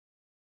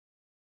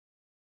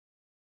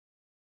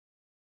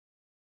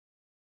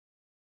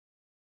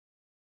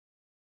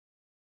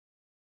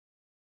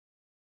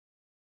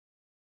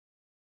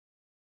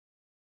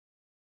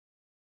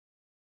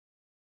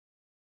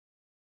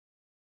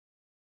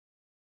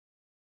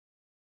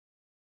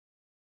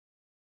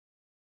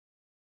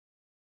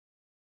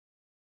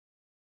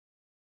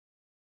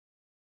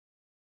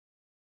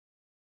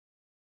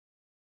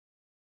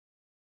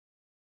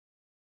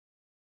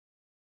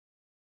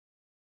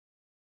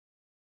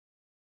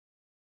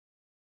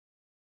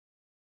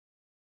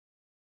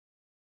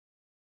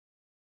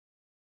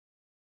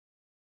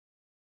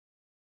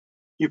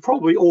You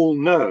probably all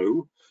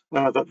know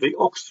that the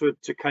Oxford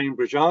to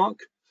Cambridge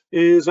arc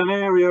is an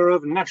area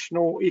of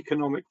national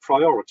economic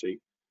priority,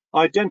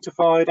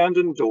 identified and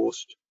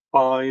endorsed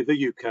by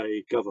the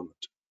UK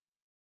government.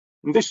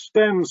 And this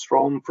stems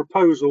from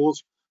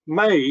proposals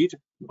made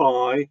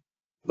by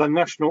the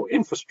National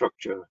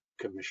Infrastructure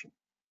Commission.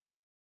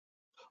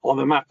 On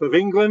the map of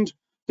England,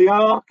 the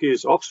arc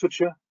is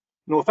Oxfordshire,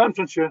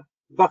 Northamptonshire,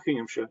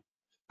 Buckinghamshire,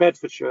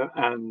 Bedfordshire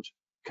and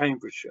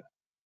Cambridgeshire.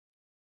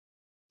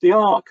 The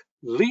ARC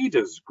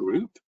Leaders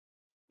Group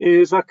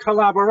is a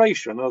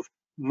collaboration of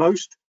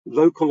most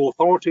local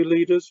authority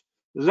leaders,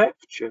 LEP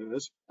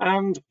chairs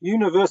and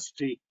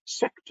university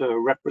sector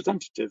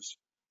representatives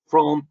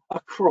from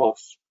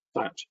across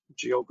that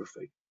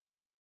geography.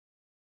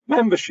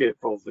 Membership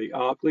of the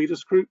ARC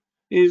Leaders Group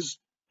is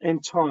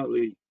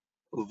entirely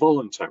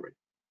voluntary.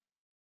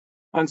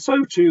 And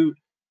so to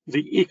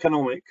the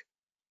economic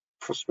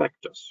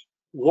prospectus.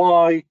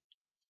 Why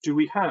do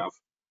we have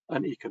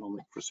an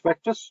economic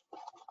prospectus?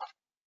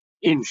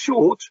 In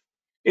short,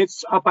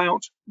 it's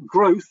about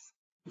growth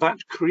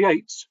that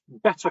creates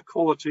better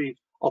quality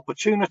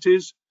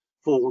opportunities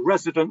for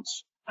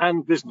residents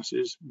and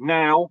businesses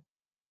now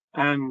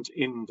and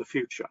in the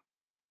future.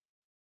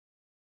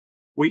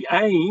 We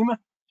aim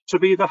to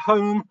be the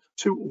home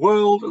to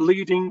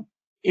world-leading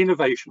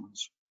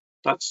innovations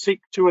that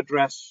seek to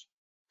address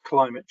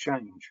climate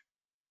change.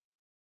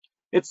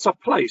 It's a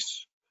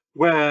place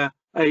where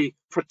a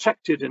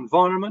protected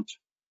environment,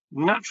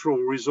 natural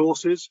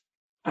resources,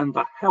 and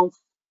the health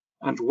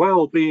and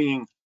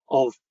well-being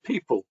of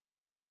people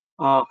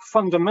are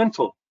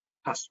fundamental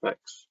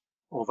aspects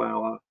of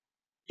our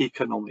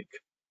economic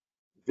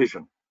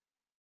vision.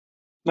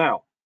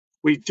 Now,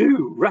 we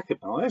do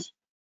recognise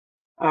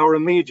our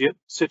immediate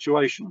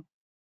situation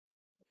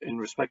in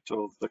respect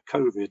of the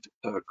COVID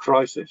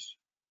crisis,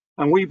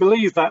 and we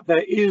believe that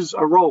there is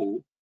a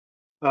role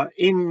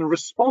in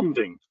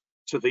responding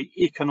to the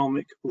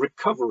economic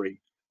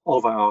recovery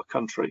of our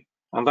country,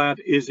 and that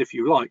is, if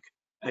you like,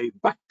 a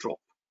backdrop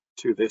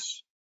to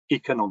this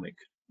economic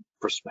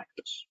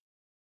prospectus.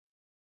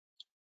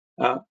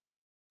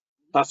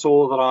 That's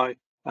all that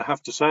I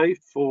have to say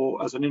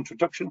as an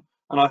introduction,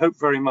 and I hope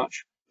very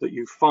much that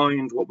you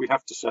find what we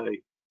have to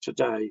say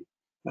today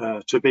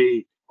to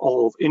be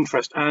of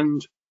interest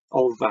and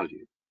of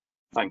value.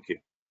 Thank you.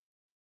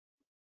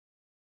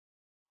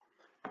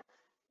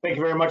 Thank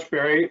you very much,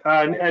 Barry,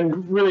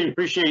 and really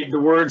appreciate the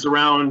words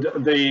around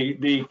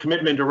the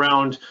commitment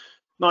around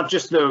not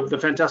just the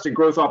fantastic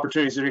growth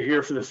opportunities that are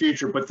here for the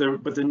future, but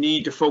the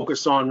need to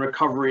focus on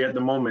recovery at the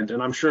moment.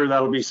 And I'm sure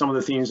that'll be some of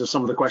the themes of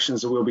some of the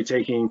questions that we'll be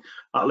taking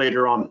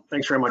later on.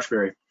 Thanks very much,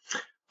 Barry.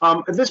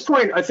 At this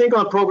point, I think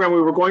on the program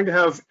we were going to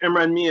have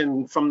Emran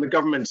Mian from the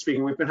government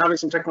speaking. We've been having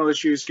some technical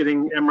issues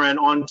getting Emran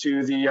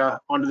onto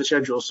the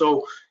schedule.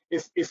 So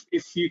if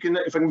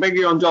I can beg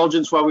your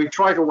indulgence while we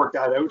try to work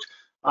that out,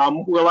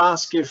 we'll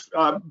ask if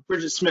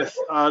Bridget Smith,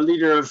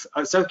 leader of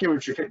South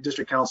Cambridge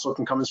District Council,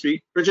 can come and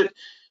speak. Bridget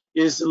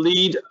is the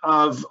lead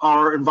of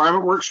our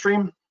environment work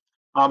stream.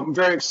 I'm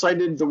very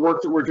excited the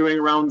work that we're doing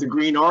around the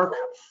Green Arc,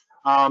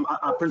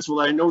 a principle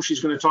that I know she's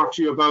going to talk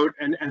to you about,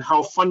 and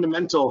how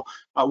fundamental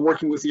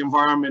working with the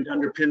environment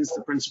underpins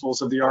the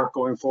principles of the Arc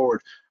going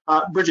forward.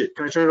 Bridget,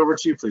 can I turn it over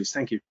to you, please?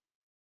 Thank you.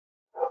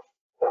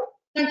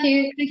 Thank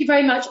you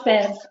very much,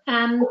 Bev.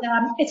 And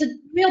it's a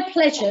real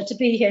pleasure to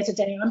be here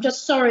today. I'm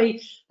just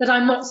sorry that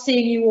I'm not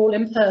seeing you all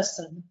in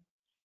person.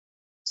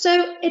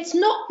 So it's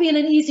not been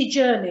an easy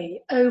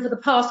journey over the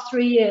past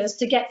 3 years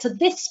to get to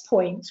this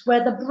point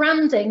where the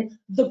branding,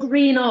 the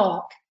Green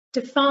Arc,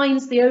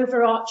 defines the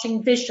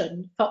overarching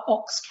vision for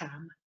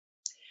Oxcam.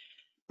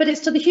 But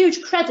it's to the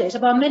huge credit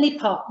of our many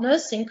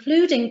partners,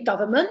 including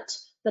government,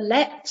 the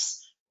LEPs,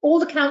 all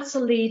the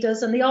council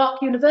leaders and the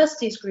ARC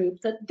Universities Group,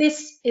 that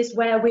this is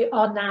where we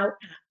are now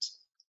at.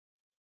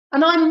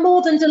 And I'm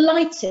more than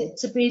delighted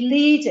to be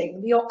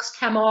leading the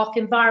Oxcam ARC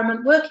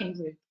Environment Working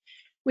Group,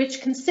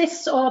 which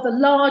consists of a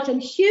large and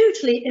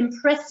hugely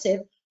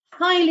impressive,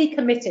 highly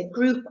committed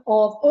group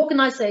of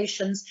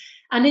organisations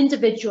and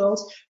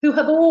individuals who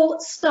have all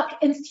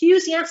stuck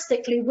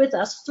enthusiastically with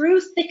us through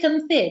thick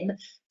and thin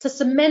to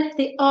cement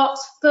the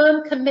ARC's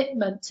firm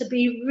commitment to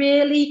be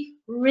really,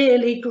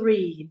 really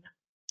green.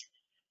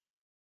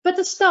 But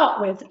to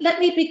start with, let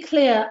me be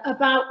clear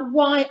about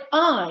why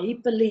I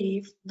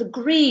believe the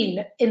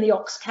green in the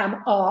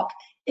Oxcam ARC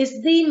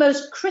is the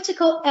most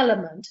critical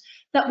element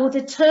that will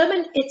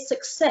determine its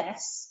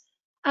success,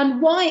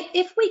 and why,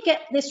 if we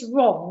get this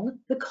wrong,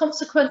 the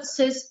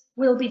consequences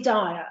will be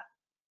dire.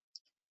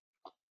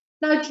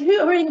 Now,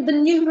 during the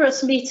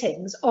numerous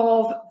meetings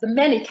of the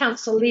many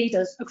council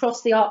leaders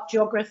across the ARC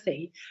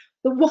geography,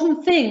 the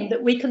one thing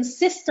that we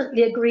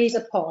consistently agreed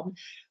upon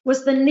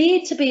was the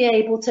need to be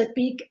able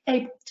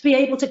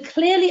to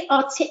clearly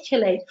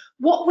articulate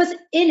what was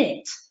in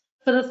it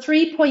for the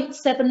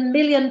 3.7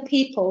 million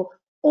people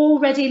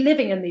already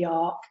living in the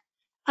ARC,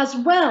 as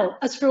well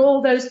as for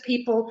all those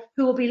people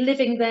who will be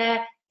living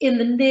there in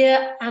the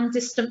near and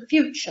distant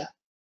future.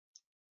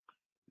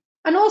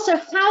 and also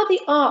how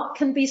the Ark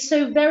can be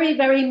so very,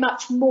 very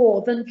much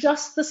more than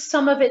just the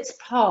sum of its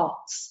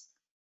parts.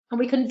 And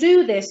we can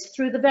do this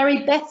through the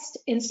very best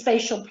in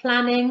spatial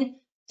planning,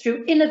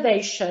 through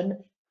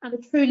innovation, and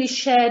a truly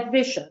shared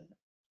vision.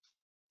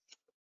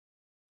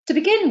 To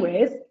begin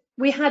with,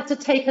 we had to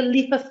take a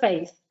leap of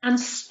faith and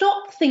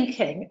stop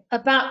thinking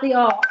about the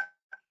Ark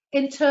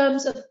in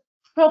terms of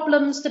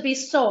problems to be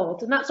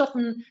solved. And that's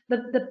often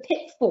the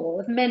pitfall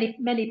of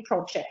many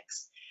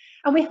projects.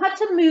 And we had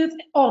to move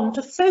on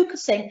to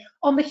focusing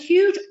on the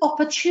huge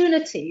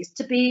opportunities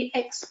to be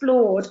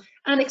explored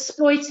and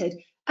exploited,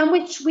 and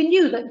which we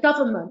knew that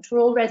government were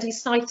already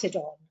sighted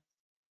on.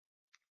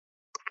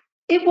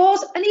 It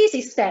was an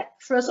easy step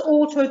for us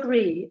all to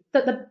agree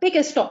that the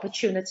biggest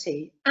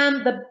opportunity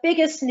and the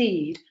biggest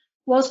need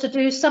was to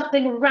do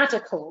something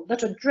radical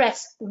that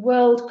addressed the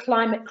world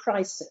climate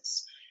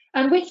crisis,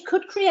 and which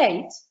could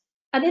create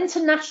an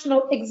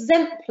international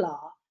exemplar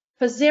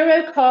for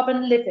zero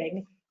carbon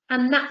living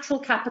and natural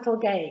capital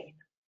gain.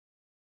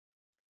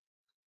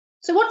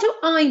 So what do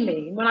I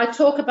mean when I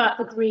talk about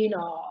the Green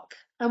Ark?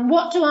 And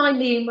what do I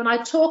mean when I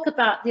talk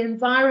about the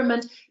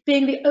environment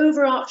being the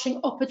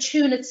overarching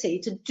opportunity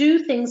to do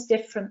things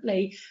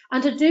differently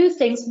and to do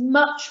things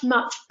much,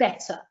 much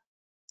better?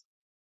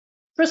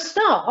 For a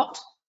start,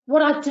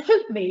 what I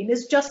don't mean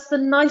is just the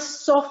nice,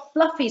 soft,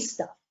 fluffy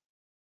stuff.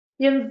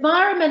 The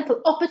environmental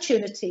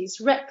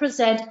opportunities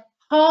represent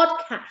hard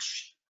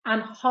cash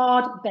and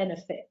hard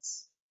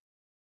benefits.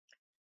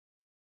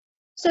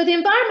 So the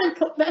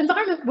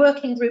Environment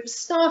Working Group's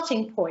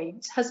starting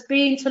point has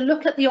been to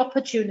look at the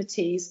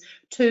opportunities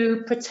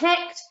to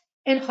protect,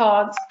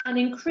 enhance and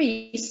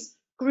increase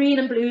green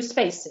and blue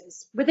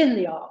spaces within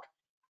the Ark.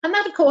 And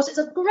that, of course, is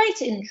of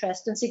great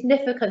interest and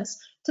significance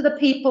to the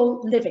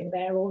people living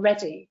there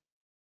already.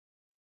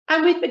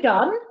 And we've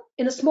begun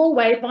in a small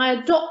way by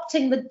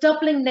adopting the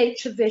doubling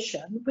nature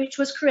vision, which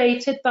was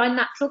created by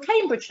Natural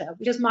Cambridgeshire,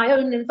 which is my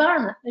own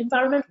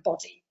environmental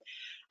body,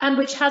 and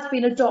which has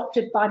been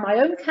adopted by my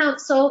own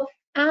council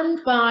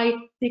and by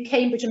the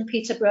Cambridge and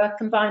Peterborough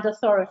Combined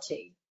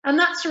Authority. And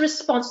that's a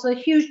response to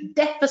the huge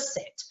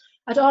deficit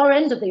at our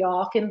end of the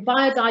Ark in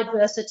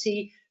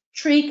biodiversity,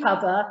 tree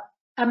cover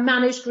and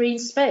managed green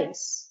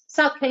space.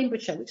 South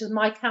Cambridgeshire, which is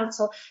my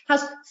council,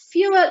 has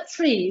fewer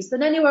trees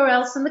than anywhere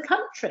else in the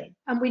country,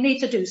 and we need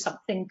to do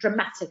something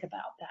dramatic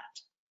about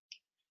that.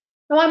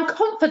 Now, I'm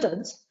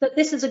confident that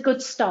this is a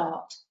good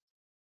start.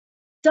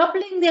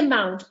 Doubling the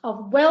amount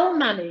of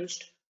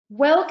well-managed,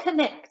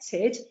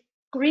 well-connected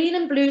green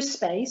and blue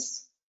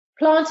space,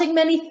 planting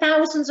many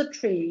thousands of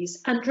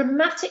trees and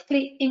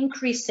dramatically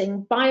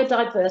increasing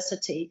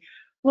biodiversity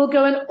will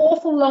go an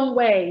awful long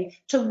way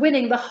to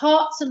winning the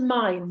hearts and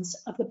minds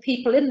of the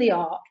people in the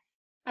Ark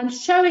and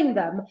showing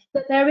them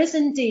that there is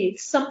indeed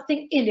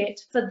something in it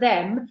for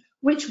them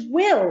which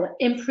will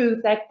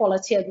improve their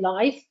quality of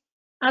life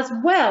as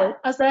well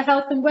as their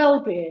health and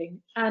well-being.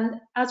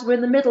 And as we're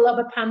in the middle of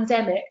a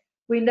pandemic,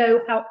 we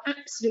know how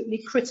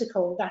absolutely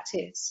critical that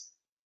is.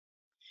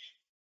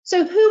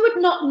 So who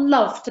would not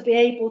love to be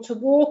able to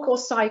walk or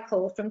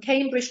cycle from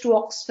Cambridge to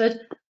Oxford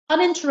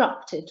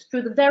uninterrupted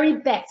through the very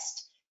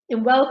best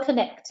in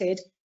well-connected,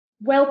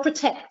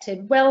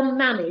 well-protected,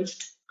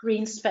 well-managed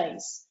green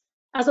space?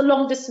 As a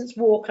long-distance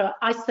walker,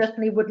 I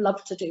certainly would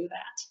love to do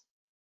that.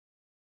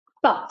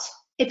 But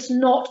it's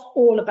not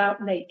all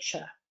about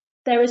nature.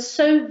 There is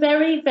so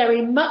very,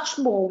 very much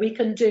more we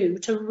can do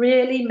to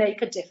really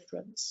make a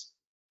difference.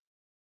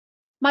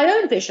 My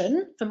own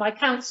vision for my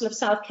Council of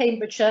South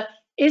Cambridgeshire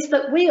is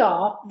that we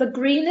are the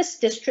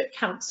greenest district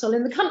council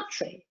in the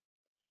country.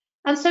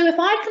 And so if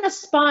I can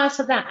aspire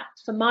to that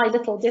for my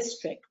little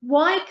district,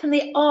 why can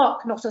the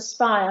Ark not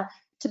aspire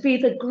to be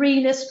the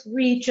greenest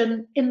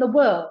region in the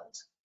world?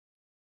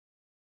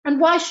 And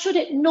why should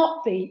it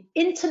not be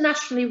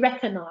internationally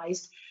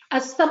recognised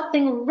as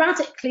something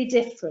radically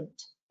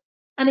different,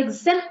 an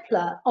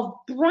exemplar of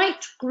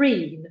bright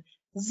green,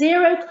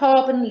 zero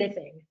carbon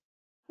living,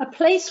 a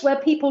place where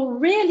people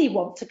really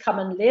want to come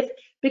and live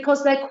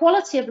because their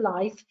quality of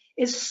life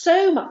is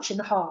so much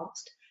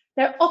enhanced,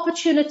 their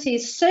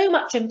opportunities so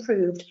much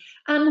improved,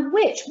 and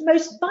which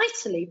most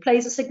vitally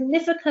plays a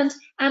significant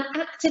and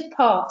active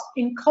part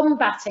in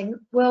combating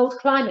world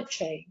climate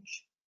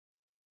change.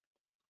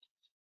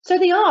 So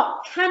the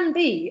Ark can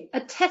be a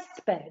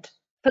test bed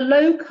for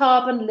low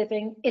carbon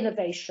living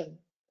innovation,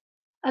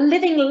 a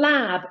living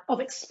lab of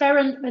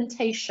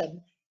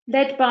experimentation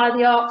led by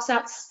the Ark's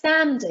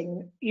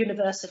outstanding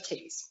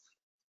universities,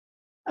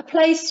 a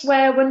place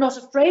where we're not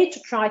afraid to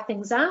try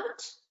things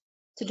out,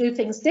 to do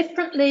things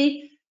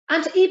differently,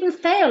 and to even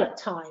fail at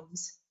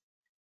times,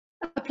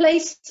 a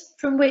place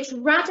from which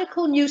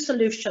radical new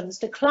solutions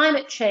to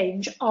climate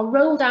change are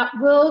rolled out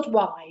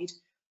worldwide,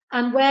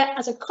 and where,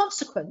 as a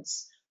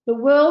consequence, the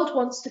world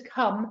wants to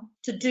come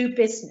to do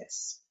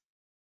business.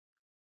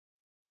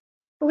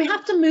 But we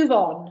have to move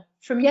on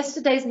from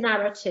yesterday's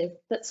narrative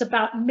that's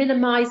about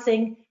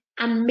minimising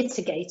and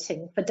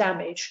mitigating for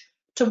damage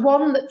to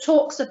one that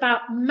talks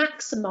about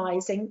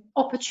maximising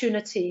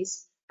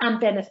opportunities and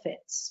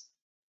benefits.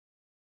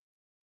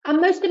 And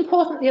most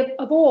importantly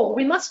of all,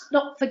 we must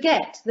not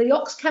forget the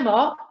Oxcam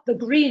Arc, the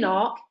Green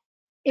Arc,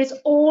 is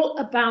all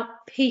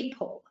about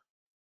people.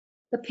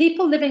 The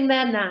people living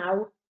there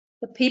now,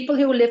 the people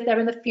who will live there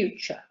in the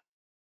future.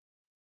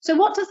 So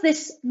what does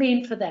this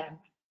mean for them?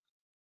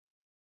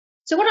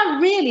 So what I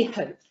really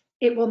hope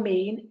it will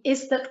mean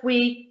is that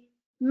we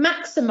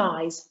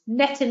maximise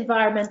net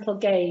environmental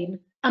gain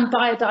and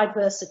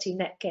biodiversity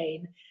net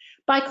gain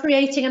by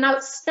creating an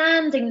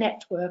outstanding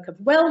network of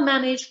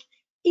well-managed,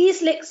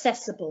 easily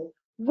accessible,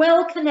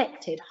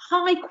 well-connected,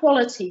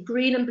 high-quality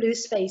green and blue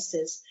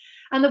spaces,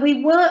 and that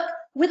we work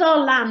with our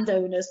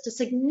landowners to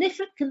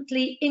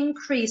significantly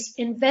increase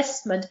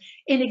investment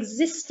in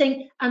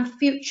existing and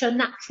future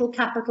natural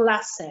capital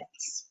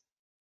assets.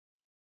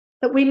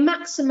 That we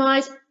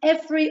maximise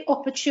every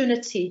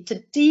opportunity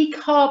to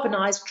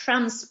decarbonise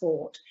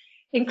transport,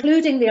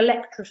 including the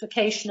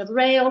electrification of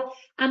rail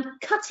and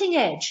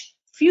cutting-edge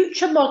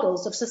future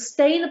models of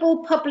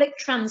sustainable public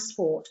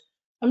transport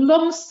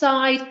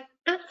alongside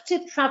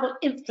active travel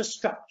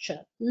infrastructure,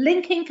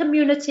 linking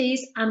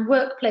communities and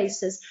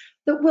workplaces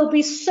that will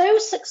be so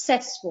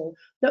successful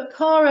that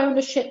car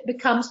ownership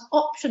becomes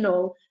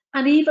optional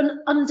and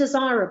even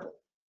undesirable.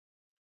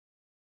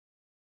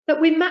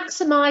 That we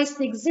maximise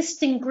the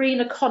existing green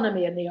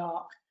economy in the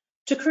Arc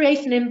to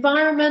create an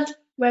environment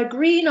where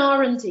green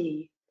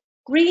R&D,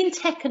 green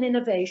tech and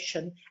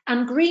innovation,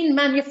 and green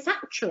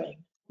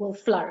manufacturing will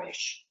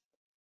flourish,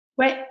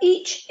 where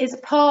each is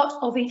part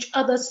of each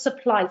other's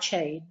supply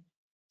chain,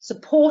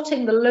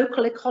 supporting the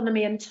local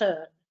economy in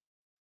turn.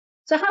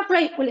 So how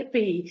great will it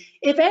be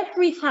if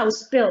every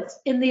house built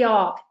in the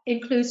Arc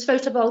includes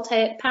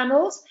photovoltaic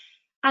panels,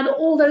 and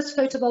all those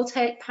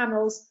photovoltaic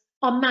panels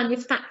are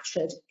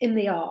manufactured in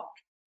the Arc?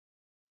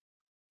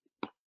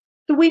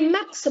 That we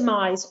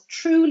maximise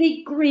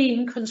truly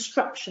green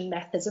construction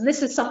methods, and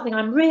this is something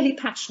I'm really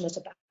passionate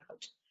about.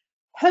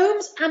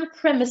 Homes and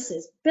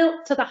premises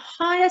built to the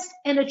highest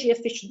energy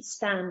efficient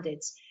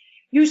standards,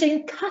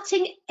 using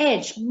cutting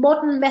edge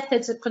modern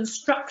methods of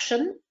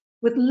construction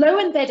with low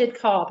embedded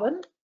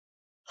carbon,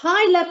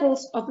 high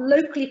levels of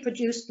locally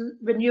produced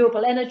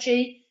renewable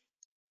energy,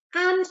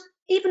 and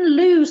even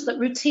loos that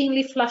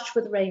routinely flush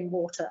with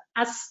rainwater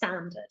as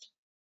standard.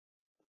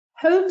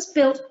 Homes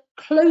built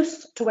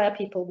close to where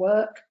people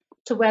work,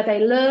 to where they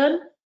learn,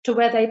 to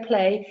where they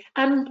play,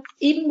 and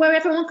even where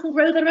everyone can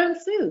grow their own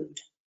food.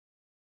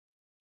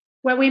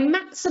 Where we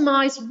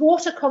maximise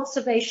water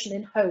conservation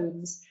in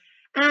homes,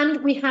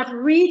 and we have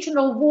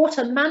regional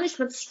water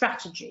management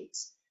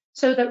strategies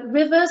so that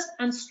rivers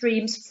and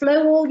streams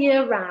flow all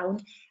year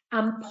round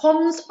and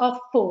ponds are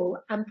full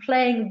and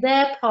playing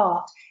their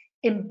part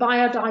in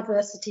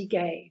biodiversity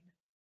gain.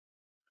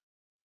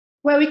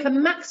 Where we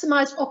can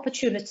maximise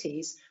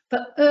opportunities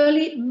for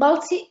early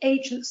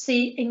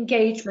multi-agency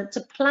engagement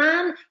to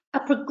plan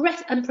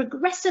and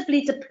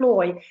progressively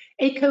deploy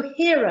a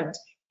coherent,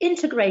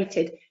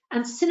 integrated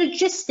and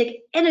synergistic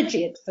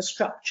energy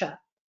infrastructure,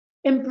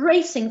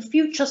 embracing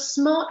future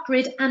smart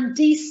grid and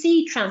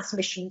DC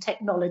transmission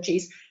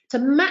technologies to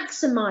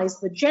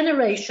maximise the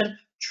generation,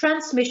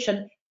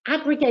 transmission,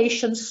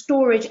 aggregation,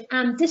 storage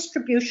and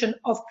distribution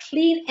of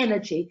clean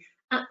energy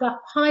at the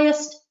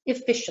highest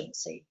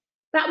efficiency.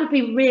 That would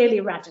be really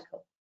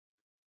radical.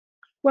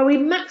 Where we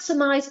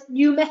maximise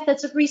new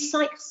methods of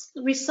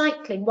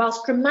recycling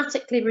whilst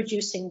dramatically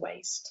reducing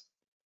waste.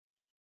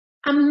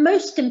 And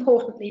most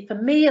importantly for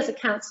me as a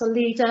council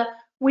leader,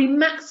 we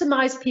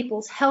maximise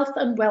people's health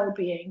and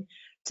well-being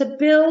to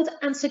build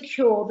and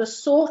secure the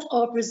sort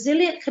of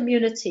resilient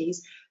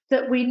communities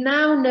that we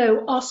now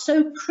know are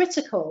so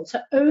critical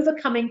to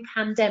overcoming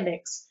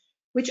pandemics,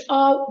 which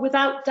are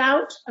without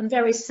doubt and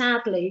very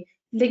sadly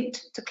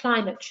linked to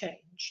climate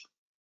change.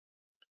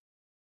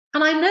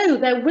 And I know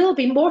there will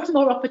be more and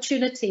more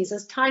opportunities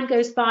as time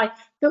goes by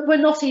that we're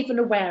not even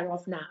aware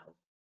of now,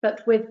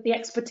 but with the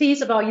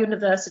expertise of our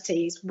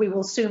universities, we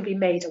will soon be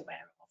made aware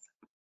of.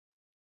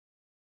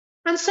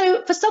 And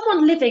so for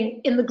someone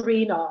living in the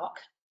Green Arc,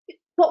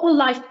 what will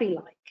life be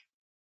like?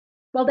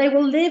 Well, they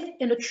will live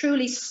in a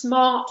truly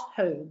smart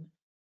home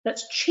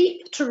that's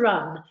cheap to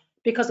run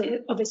because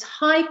of its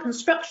high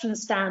construction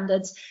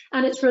standards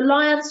and its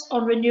reliance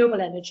on renewable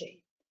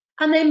energy.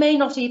 And they may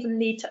not even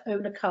need to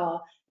own a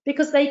car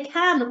because they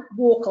can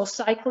walk or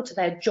cycle to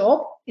their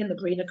job in the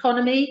green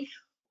economy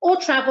or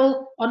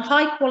travel on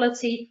high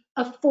quality,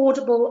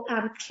 affordable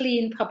and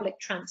clean public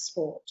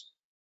transport.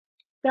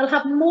 They'll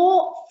have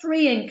more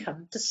free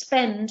income to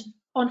spend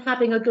on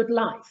having a good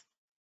life.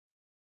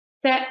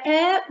 Their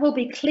air will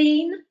be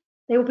clean,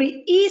 they will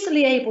be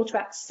easily able to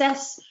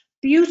access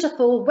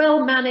beautiful,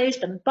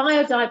 well-managed and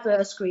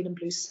biodiverse green and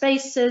blue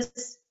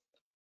spaces.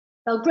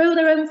 They'll grow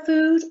their own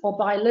food or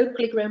buy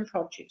locally grown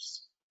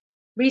produce.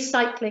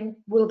 Recycling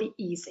will be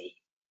easy.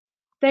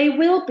 They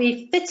will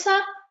be fitter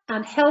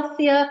and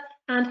healthier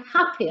and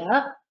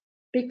happier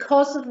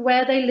because of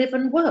where they live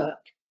and work.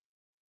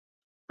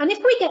 And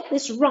if we get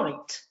this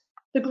right,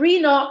 the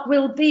Green Arc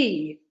will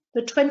be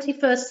the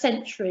 21st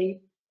century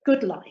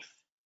good life.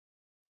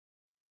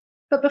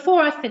 But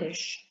before I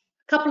finish,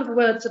 a couple of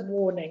words of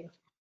warning.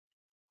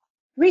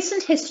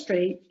 Recent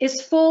history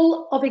is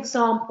full of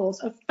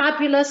examples of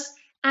fabulous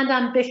and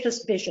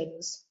ambitious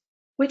visions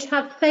which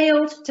have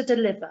failed to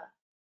deliver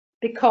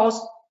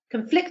because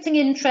conflicting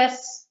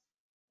interests,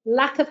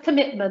 lack of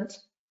commitment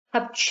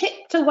have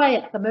chipped away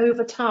at them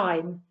over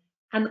time,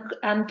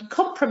 and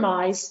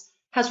compromise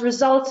has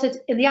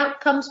resulted in the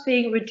outcomes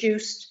being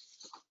reduced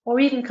or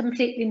even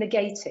completely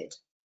negated.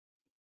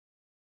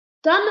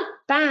 Done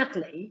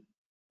badly,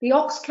 the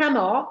Oxfam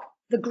arc,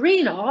 the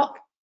green arc,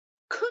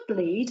 could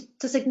lead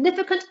to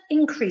significant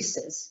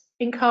increases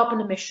in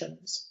carbon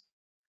emissions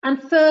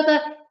and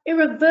further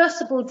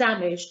irreversible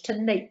damage to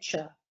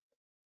nature,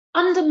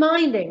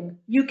 undermining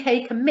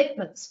UK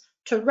commitments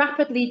to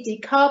rapidly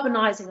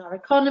decarbonising our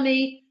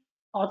economy,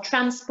 our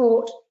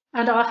transport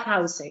and our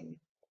housing,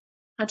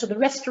 and to the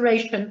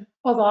restoration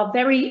of our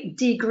very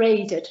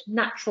degraded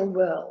natural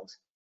world.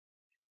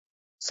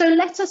 So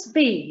let us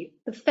be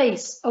the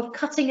face of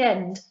cutting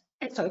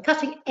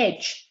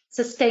edge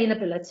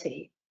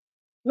sustainability,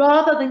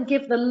 rather than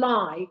give the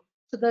lie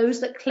to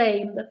those that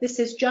claim that this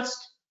is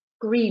just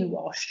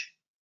greenwash.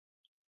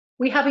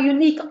 We have a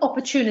unique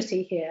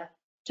opportunity here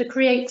to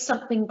create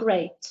something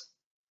great,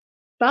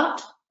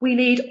 but we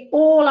need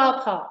all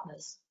our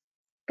partners,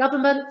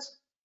 government,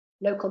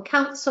 local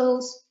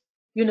councils,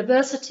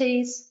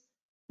 universities,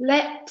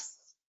 LEPs,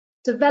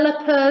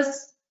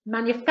 developers,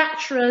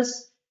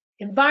 manufacturers,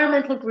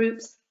 environmental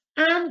groups,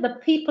 and the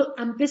people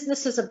and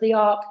businesses of the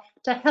Arc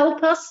to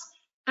help us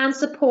and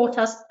support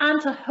us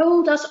and to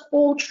hold us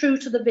all true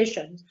to the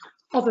vision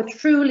of a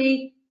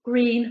truly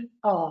green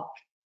Arc.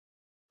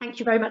 Thank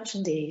you very much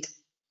indeed.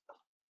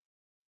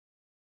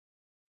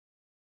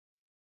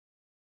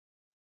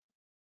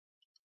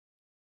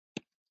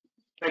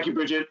 Thank you,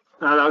 Bridget.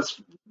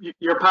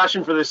 Your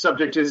passion for this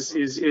subject is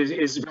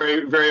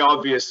very, very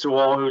obvious to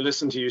all who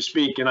listen to you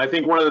speak. And I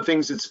think one of the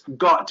things that's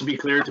got to be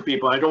clear to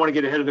people, I don't want to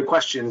get ahead of the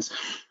questions,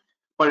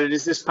 but it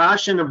is this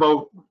passion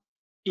about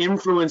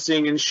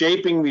influencing and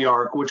shaping the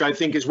Arc, which I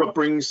think is what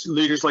brings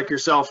leaders like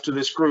yourself to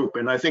this group.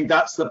 And I think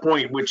that's the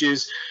point, which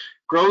is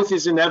growth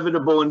is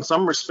inevitable in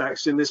some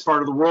respects in this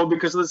part of the world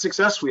because of the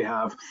success we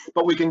have,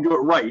 but we can do it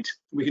right,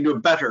 we can do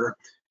it better,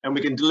 and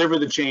we can deliver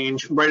the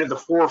change right at the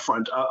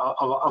forefront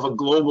of a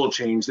global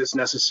change that's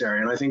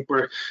necessary. And I think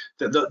one of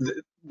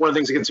the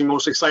things that gets me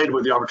most excited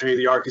about the opportunity of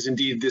the Arc is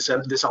indeed this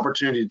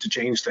opportunity to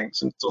change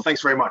things. And so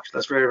thanks very much.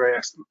 That's very, very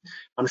excellent.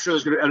 I'm sure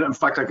there's going to, in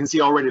fact, I can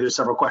see already there's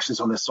several questions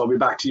on this, so I'll be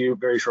back to you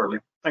very shortly.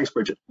 Thanks,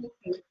 Bridget.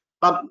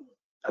 Now,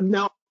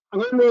 I'm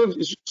going to move,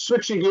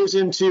 switching gears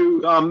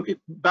into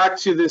back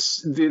to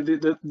this,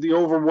 the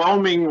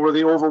overwhelming or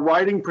the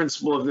overriding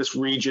principle of this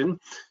region,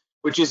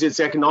 which is its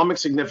economic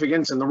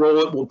significance and the role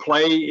it will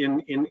play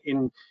in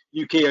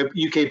UK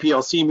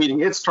PLC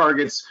meeting its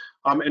targets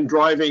and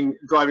driving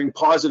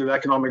positive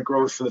economic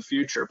growth for the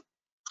future.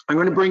 I'm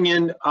going to bring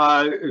in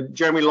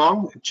Jeremy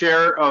Long,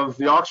 chair of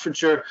the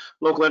Oxfordshire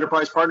Local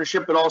Enterprise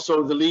Partnership, but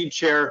also the lead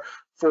chair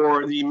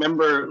for the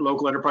member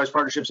local enterprise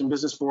partnerships and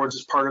business boards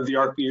as part of the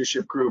Arc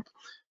leadership group.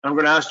 I'm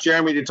going to ask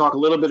Jeremy to talk a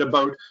little bit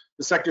about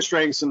the sector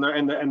strengths and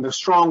the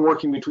strong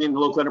working between the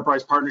local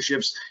enterprise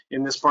partnerships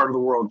in this part of the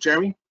world.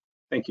 Jeremy,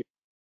 thank you.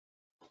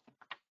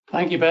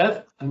 Thank you,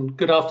 Bev, and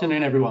good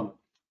afternoon, everyone.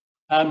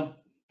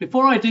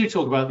 Before I do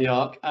talk about the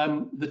Arc,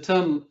 the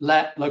term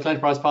LEP, Local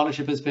Enterprise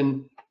Partnership, has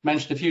been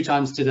mentioned a few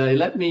times today.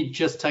 Let me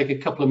just take a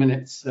couple of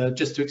minutes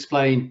just to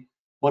explain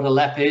what a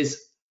LEP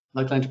is,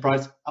 Local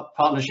Enterprise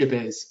Partnership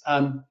is.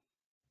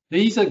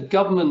 These are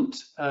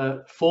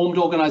government-formed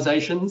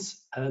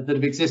organisations that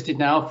have existed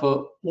now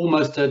for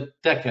almost a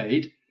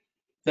decade.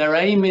 Their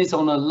aim is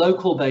on a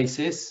local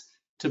basis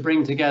to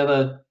bring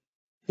together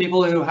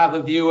people who have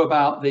a view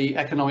about the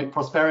economic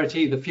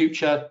prosperity, the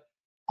future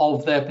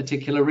of their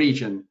particular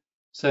region.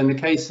 So in the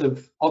case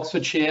of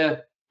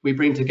Oxfordshire, we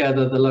bring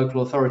together the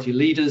local authority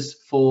leaders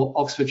for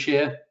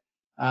Oxfordshire.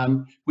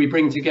 We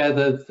bring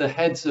together the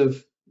heads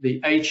of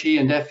the HE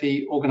and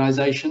FE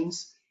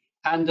organisations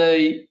and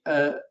a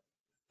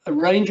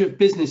range of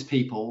business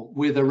people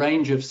with a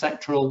range of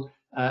sectoral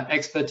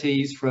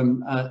expertise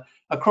from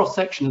a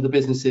cross-section of the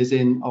businesses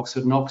in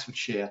Oxford and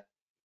Oxfordshire.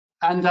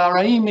 And our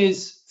aim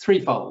is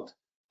threefold.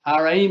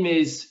 Our aim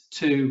is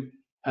to,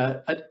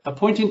 at a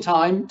point in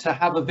time, to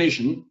have a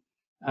vision,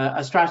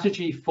 a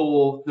strategy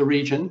for the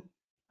region,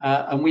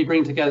 and we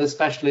bring together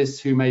specialists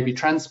who may be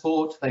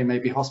transport, they may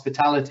be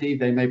hospitality,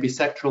 they may be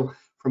sectoral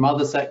from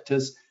other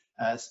sectors,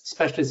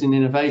 specialists in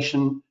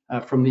innovation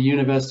from the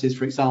universities,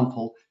 for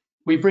example.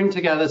 We bring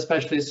together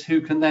specialists who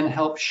can then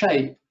help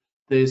shape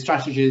the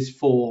strategies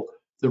for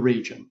the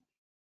region.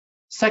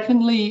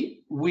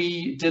 Secondly,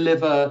 we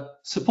deliver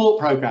support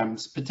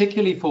programs,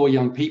 particularly for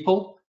young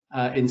people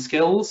in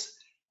skills,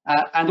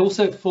 and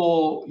also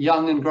for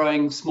young and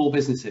growing small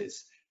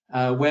businesses,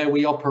 where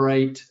we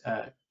operate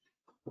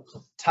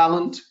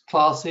talent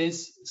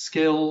classes,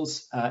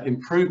 skills,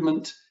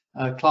 improvement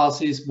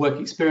classes, work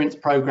experience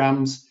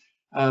programs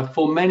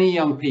for many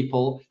young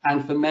people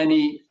and for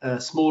many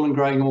small and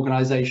growing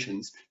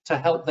organisations to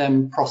help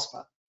them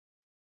prosper.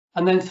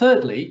 And then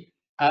thirdly,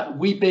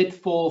 we bid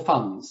for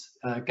funds.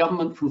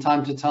 Government from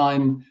time to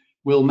time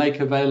will make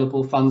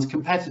available funds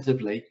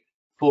competitively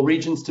for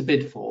regions to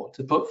bid for,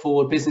 to put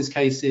forward business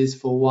cases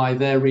for why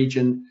their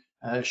region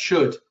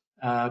should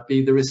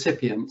be the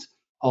recipient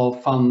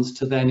of funds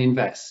to then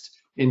invest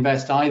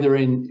either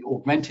in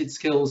augmented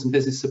skills and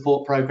business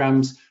support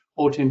programs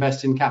or to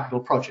invest in capital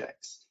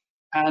projects.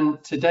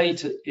 And to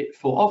date,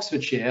 for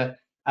Oxfordshire,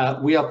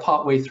 we are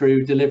partway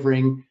through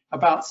delivering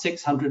about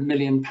 £600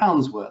 million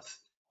worth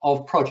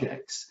of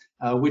projects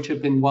which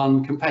have been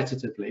won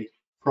competitively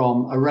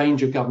from a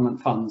range of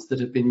government funds that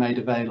have been made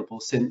available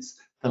since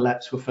the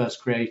LEPs were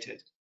first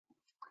created.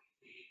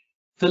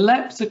 The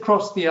LEPs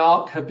across the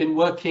Arc have been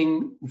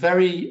working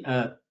very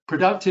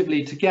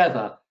productively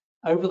together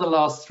over the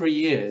last 3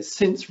 years,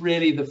 since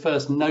really the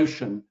first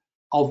notion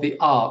of the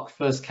Arc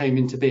first came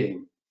into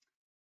being.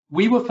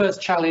 We were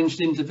first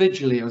challenged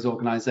individually as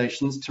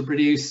organisations to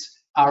produce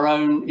our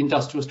own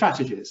industrial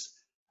strategies.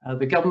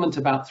 The government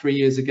about 3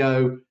 years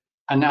ago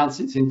announced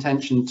its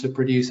intention to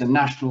produce a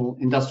national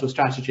industrial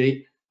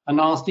strategy and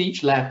asked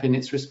each LEP in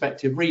its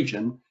respective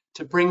region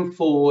to bring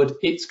forward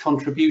its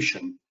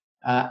contribution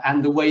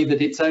and the way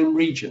that its own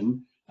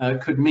region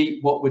could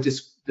meet what were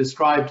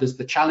described as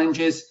the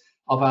challenges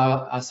of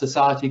our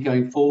society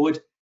going forward,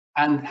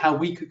 and how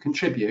we could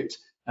contribute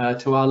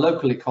to our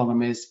local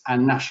economies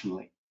and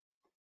nationally.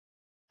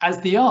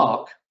 As the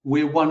Arc,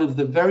 we're one of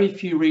the very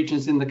few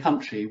regions in the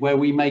country where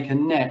we make a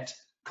net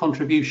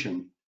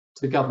contribution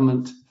to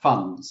government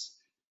funds.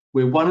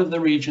 We're one of the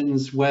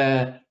regions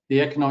where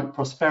the economic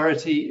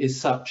prosperity is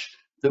such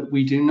that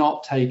we do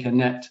not take a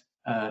net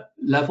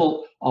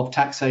level of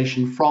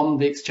taxation from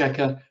the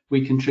Exchequer,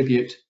 we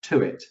contribute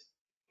to it.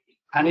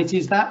 And it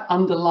is that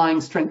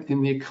underlying strength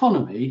in the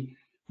economy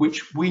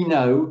which we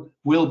know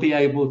will be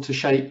able to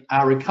shape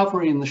our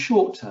recovery in the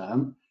short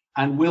term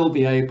and will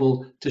be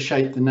able to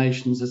shape the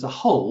nations as a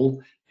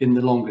whole in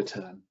the longer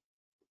term.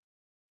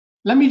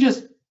 Let me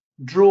just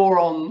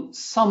draw on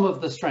some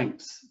of the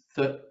strengths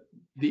that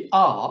the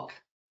Arc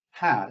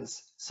has,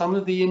 some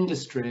of the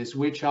industries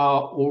which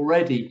are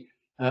already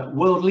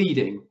world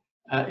leading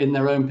in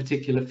their own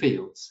particular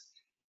fields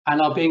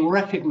and are being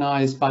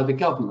recognised by the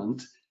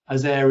government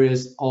as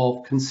areas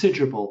of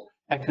considerable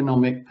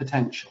economic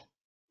potential.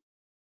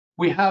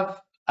 We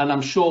have, and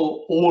I'm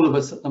sure all of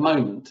us at the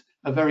moment,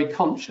 are very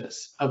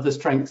conscious of the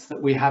strengths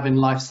that we have in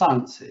life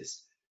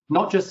sciences,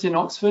 not just in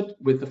Oxford,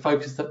 with the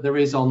focus that there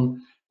is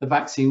on the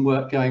vaccine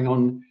work going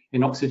on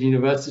in Oxford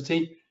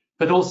University,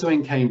 but also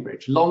in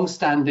Cambridge,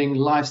 long-standing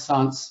life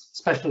science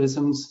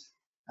specialisms,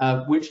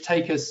 which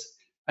take us,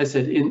 I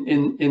said,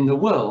 in the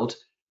world,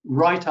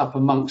 right up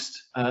amongst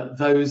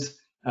those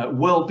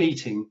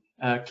world-beating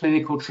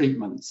clinical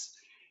treatments.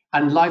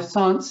 And life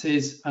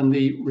sciences and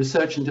the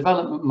research and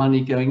development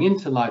money going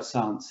into life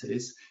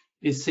sciences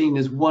is seen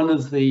as one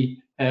of the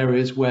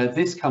areas where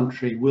this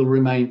country will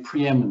remain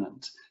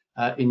preeminent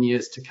in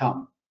years to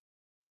come.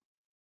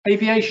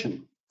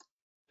 Aviation.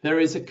 There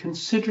is a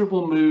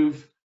considerable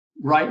move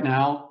right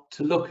now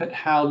to look at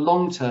how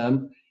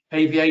long-term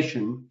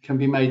aviation can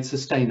be made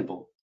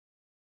sustainable.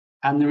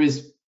 And there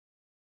is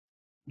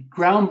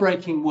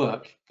groundbreaking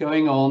work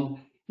going on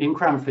in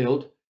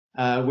Cranfield,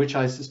 which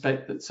I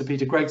suspect that Sir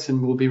Peter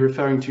Gregson will be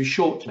referring to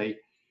shortly,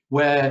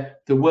 where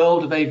the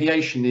world of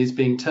aviation is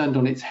being turned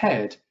on its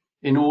head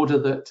in order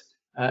that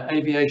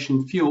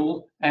aviation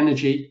fuel,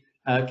 energy,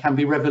 can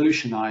be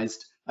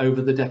revolutionized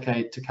over the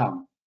decade to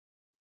come.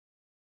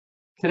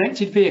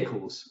 Connected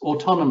vehicles,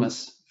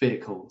 autonomous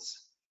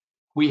vehicles.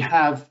 We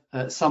have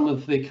some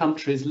of the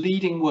country's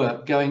leading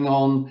work going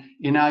on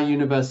in our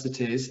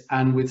universities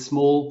and with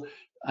small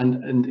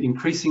and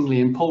increasingly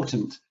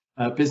important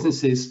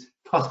businesses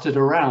clustered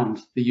around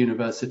the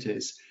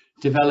universities,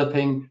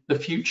 developing the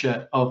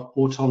future of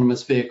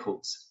autonomous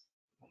vehicles.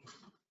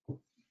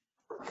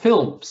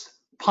 Films,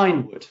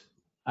 Pinewood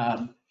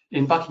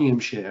in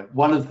Buckinghamshire,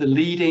 one of the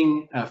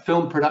leading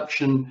film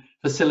production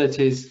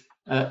facilities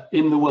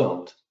in the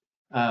world,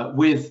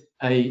 with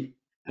an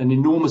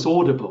enormous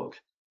order book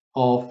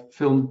of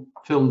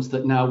films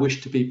that now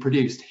wish to be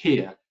produced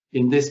here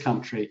in this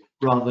country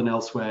rather than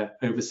elsewhere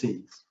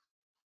overseas.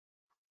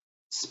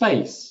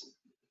 Space.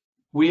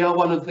 We are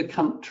one of the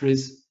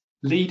country's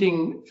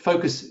leading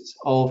focuses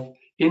of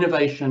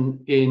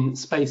innovation in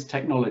space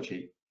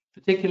technology,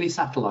 particularly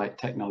satellite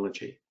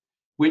technology,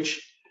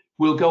 which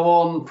will go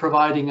on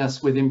providing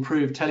us with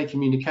improved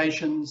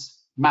telecommunications,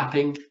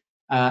 mapping,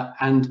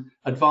 and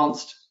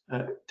advanced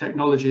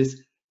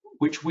technologies,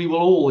 which we will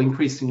all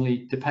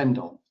increasingly depend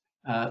on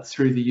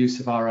through the use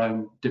of our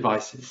own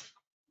devices.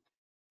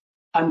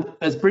 And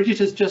as Bridget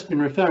has just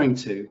been referring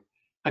to,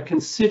 a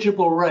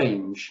considerable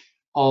range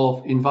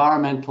of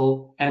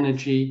environmental,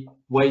 energy,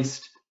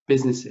 waste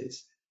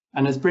businesses.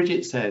 And as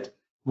Bridget said,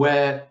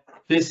 where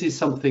this is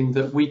something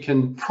that we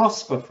can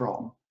prosper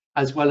from,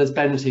 as well as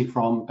benefiting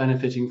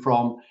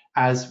from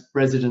as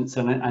residents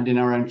and in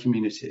our own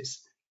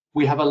communities.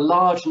 We have a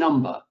large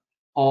number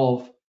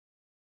of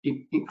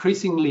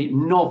increasingly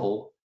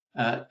novel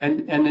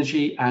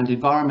energy and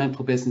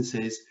environmental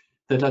businesses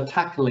that are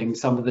tackling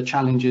some of the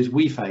challenges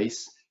we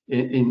face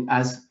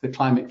as the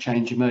climate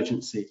change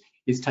emergency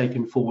is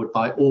taken forward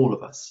by all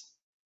of us.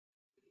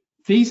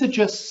 These are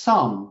just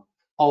some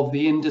of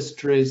the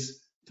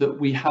industries that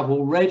we have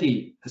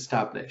already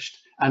established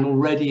and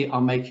already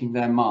are making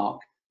their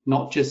mark,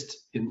 not just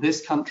in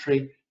this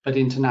country, but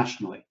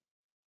internationally.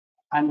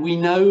 And we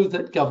know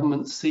that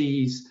government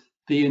sees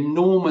the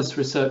enormous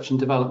research and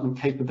development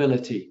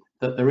capability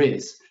that there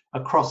is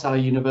across our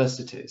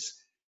universities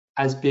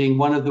as being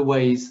one of the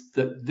ways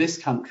that this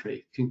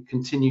country can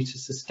continue to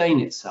sustain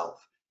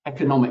itself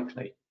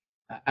economically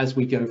as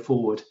we go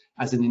forward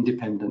as an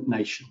independent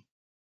nation.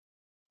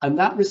 And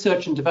that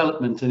research and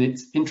development, and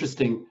it's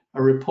interesting,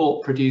 a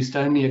report produced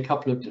only a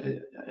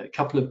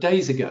couple of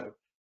days ago,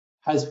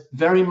 has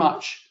very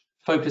much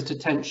focused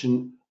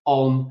attention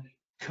on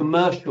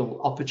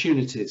commercial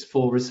opportunities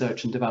for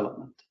research and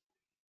development.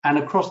 And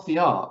across the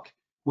ARC,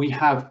 we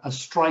have a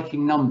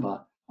striking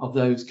number of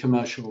those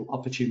commercial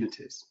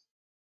opportunities.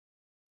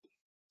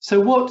 So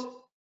what,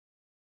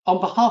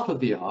 on behalf of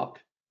the ARC,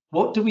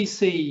 what do we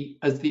see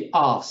as the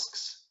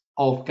asks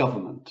of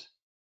government?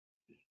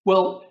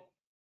 Well,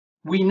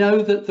 we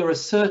know that there are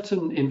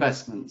certain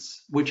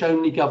investments which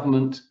only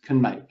government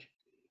can make.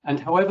 And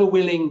however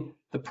willing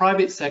the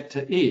private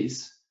sector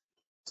is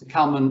to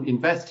come and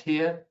invest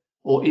here,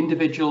 or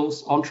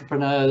individuals,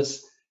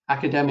 entrepreneurs,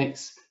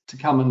 academics to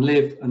come and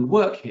live and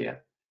work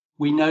here,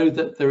 we know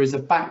that there is a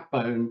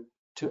backbone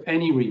to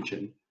any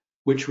region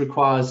which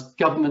requires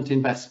government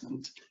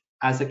investment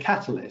as a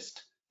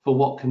catalyst for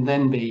what can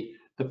then be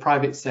the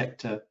private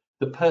sector,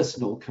 the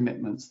personal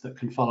commitments that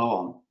can follow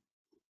on.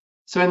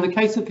 So in the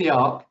case of the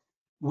ARC,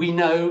 we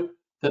know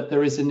that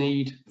there is a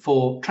need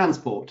for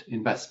transport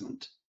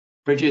investment.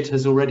 Bridget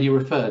has already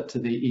referred to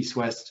the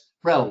East-West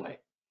Railway.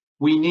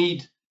 We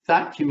need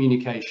that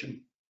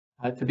communication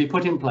to be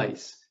put in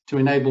place to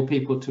enable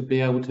people to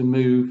be able to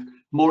move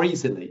more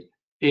easily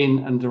in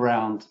and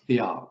around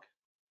the ARC.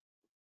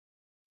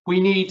 We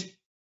need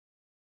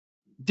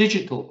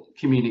digital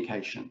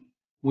communication.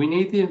 We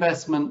need the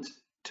investment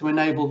to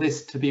enable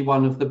this to be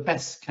one of the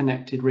best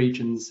connected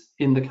regions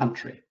in the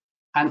country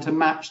and to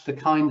match the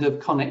kind of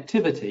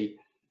connectivity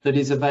that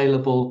is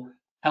available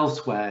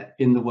elsewhere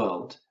in the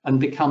world and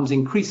becomes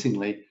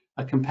increasingly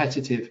a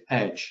competitive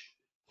edge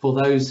for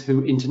those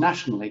who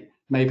internationally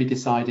may be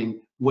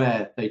deciding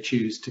where they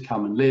choose to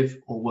come and live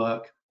or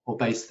work or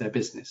base their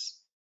business.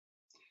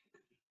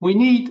 We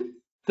need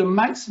the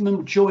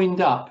maximum joined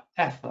up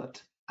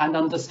effort and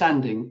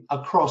understanding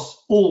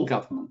across all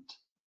government.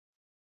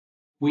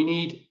 We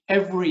need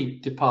every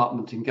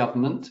department in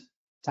government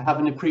to have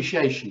an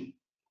appreciation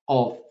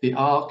of the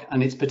ARC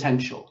and its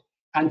potential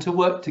and to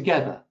work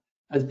together.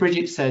 As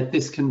Bridget said,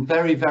 this can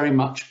very, very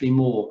much be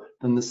more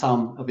than the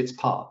sum of its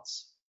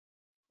parts.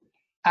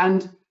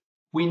 And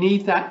we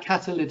need that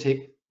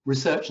catalytic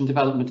research and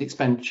development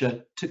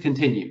expenditure to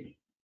continue.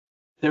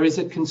 There is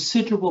a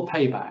considerable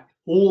payback.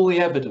 All the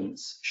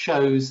evidence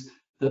shows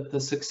that the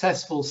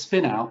successful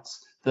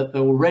spin-outs that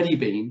there have already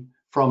been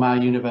from our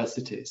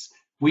universities,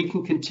 we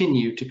can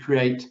continue to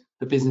create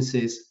the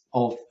businesses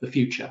of the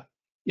future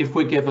if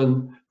we're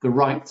given the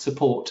right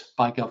support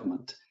by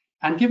government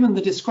and given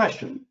the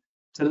discretion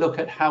to look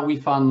at how we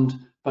fund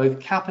both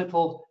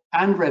capital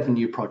and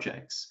revenue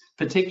projects,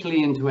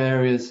 particularly into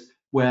areas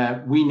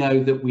where we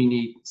know that we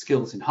need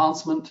skills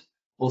enhancement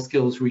or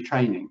skills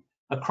retraining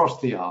across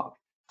the ARC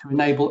to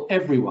enable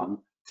everyone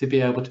to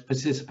be able to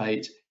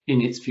participate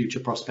in its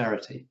future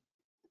prosperity.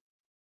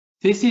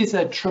 This is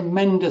a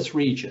tremendous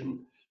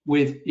region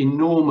with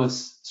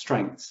enormous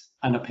strengths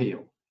and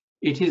appeal.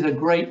 It is a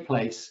great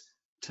place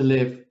to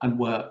live and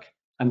work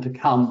and to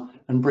come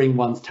and bring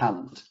one's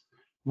talent.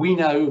 We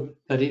know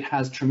that it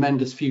has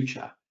tremendous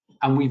future,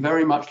 and we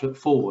very much look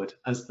forward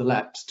as the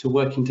LEPs to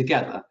working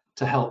together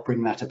to help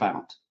bring that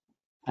about.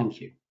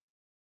 Thank you.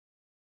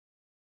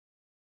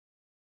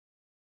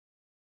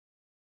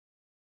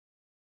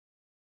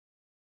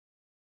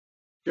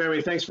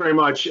 Jeremy, thanks very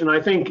much. And I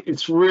think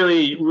it's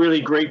really,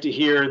 really great to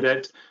hear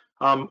that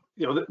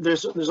you know,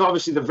 there's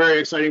obviously the very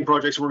exciting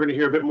projects. We're going to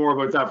hear a bit more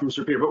about that from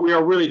Sir Peter, but we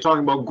are really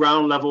talking about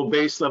ground level,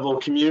 base level,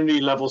 community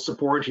level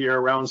support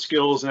here around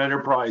skills and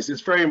enterprise.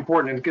 It's very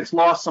important, and it gets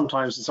lost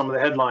sometimes in some of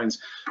the headlines.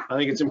 I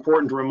think it's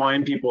important to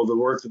remind people of the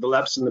work that the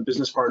LEPs and the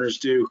business partners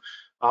do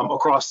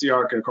across the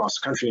ARC and across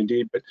the country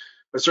indeed, but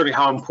certainly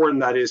how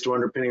important that is to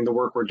underpinning the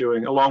work we're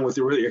doing, along with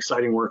the really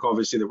exciting work,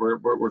 obviously, that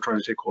we're trying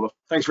to take hold of.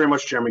 Thanks very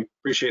much, Jeremy.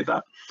 Appreciate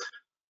that.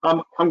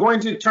 I'm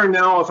going to turn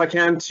now, if I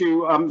can,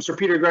 to Sir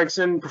Peter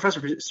Gregson,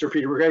 Professor Sir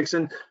Peter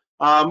Gregson,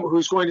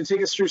 who's going to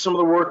take us through some of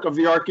the work of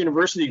the ARC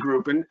University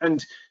Group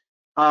and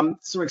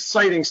some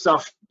exciting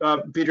stuff,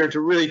 Peter, to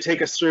really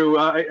take us through.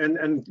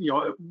 And you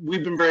know,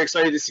 we've been very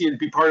excited to see it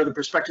be part of the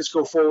prospectus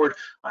go forward.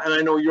 And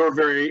I know you're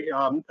very,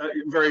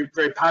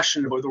 very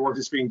passionate about the work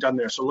that's being done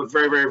there. So look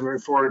very, very, very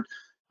forward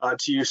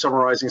to you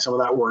summarizing some of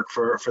that work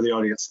for the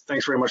audience.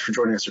 Thanks very much for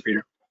joining us, Sir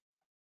Peter.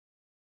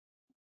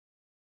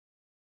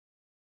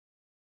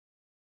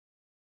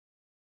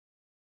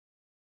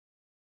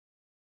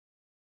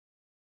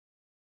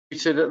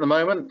 Muted at the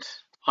moment.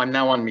 I'm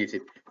now unmuted.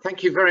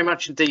 Thank you very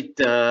much indeed,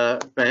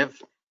 Bev.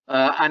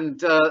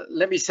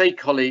 Let me say,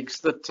 colleagues,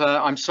 that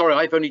I'm sorry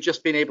I've only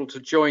just been able to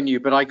join you,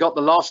 but I got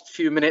the last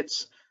few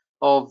minutes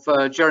of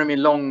Jeremy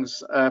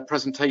Long's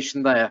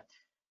presentation there.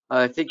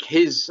 I think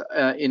his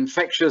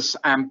infectious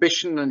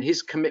ambition and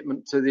his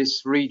commitment to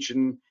this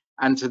region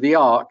and to the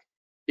Arc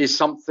is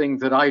something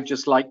that I'd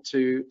just like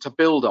to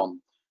build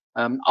on.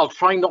 I'll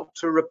try not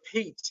to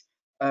repeat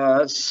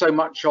so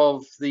much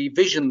of the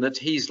vision that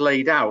he's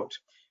laid out,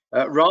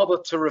 rather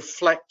to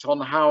reflect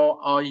on how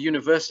our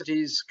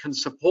universities can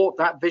support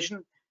that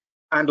vision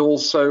and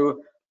also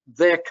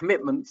their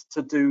commitment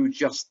to do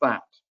just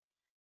that.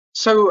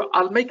 So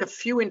I'll make a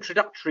few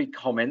introductory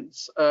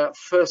comments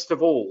first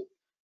of all.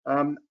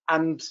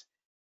 And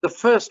the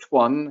first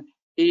one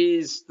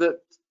is that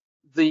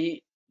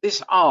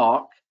this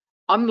Arc,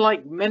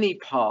 unlike many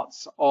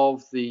parts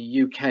of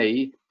the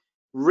UK,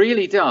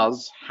 really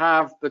does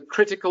have the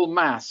critical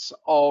mass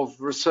of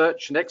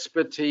research and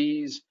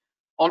expertise,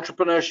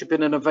 entrepreneurship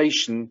and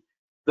innovation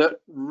that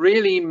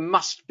really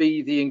must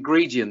be the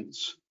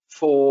ingredients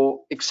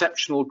for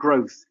exceptional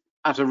growth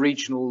at a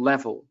regional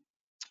level.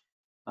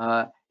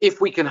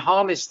 If we can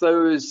harness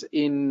those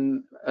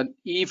in an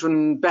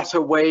even better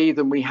way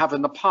than we have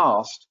in the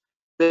past,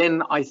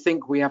 then I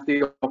think we have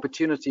the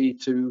opportunity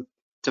to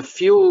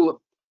fuel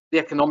the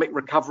economic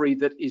recovery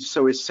that is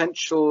so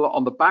essential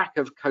on the back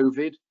of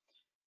COVID,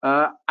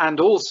 and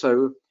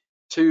also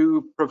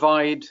to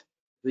provide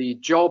the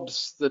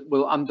jobs that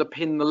will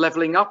underpin the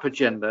levelling up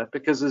agenda.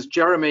 Because as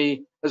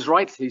Jeremy has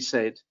rightly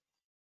said,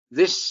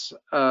 this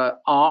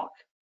Arc,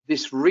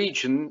 this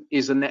region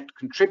is a net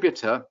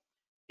contributor.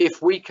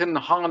 If we can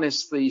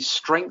harness the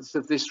strength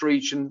of this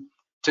region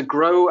to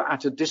grow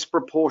at a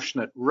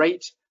disproportionate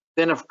rate,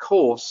 then of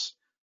course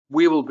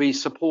we will be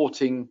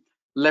supporting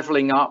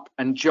levelling up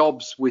and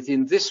jobs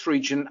within this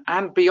region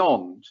and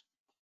beyond.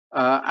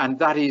 And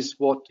that is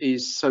what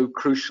is so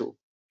crucial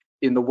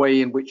in the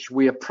way in which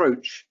we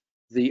approach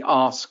the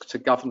ask to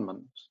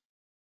government.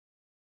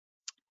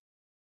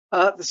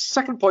 The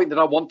second point that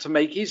I want to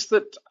make is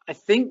that I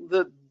think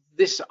that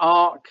this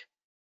Arc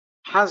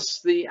has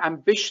the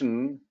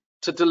ambition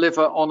to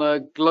deliver on a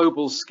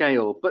global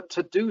scale, but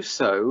to do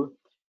so,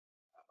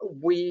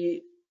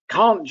 we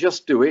can't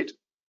just do it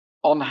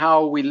on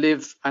how we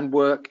live and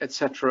work,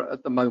 etc.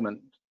 at the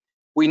moment.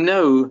 We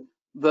know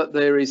that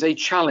there is a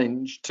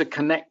challenge to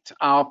connect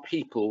our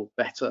people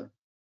better.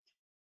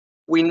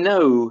 We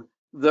know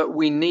that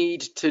we need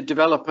to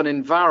develop an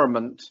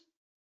environment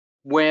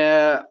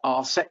where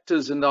our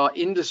sectors and our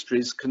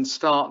industries can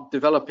start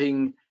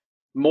developing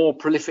more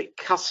prolific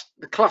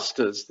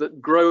clusters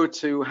that grow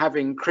to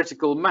having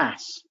critical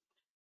mass,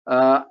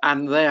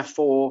 and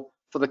therefore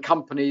for the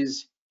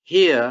companies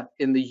here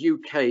in the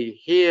UK,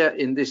 here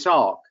in this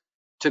Arc,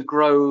 to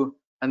grow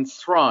and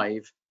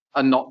thrive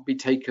and not be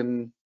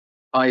taken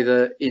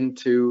either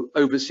into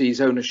overseas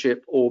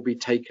ownership or be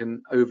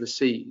taken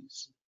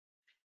overseas.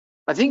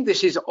 I think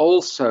this is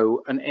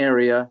also an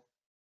area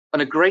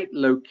and a great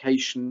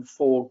location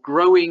for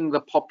growing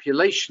the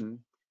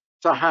population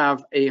to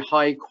have a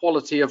high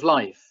quality of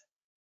life.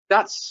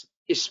 That's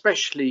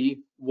especially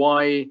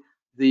why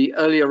the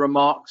earlier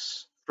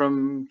remarks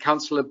from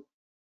Councillor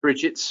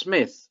Bridget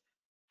Smith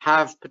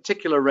have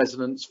particular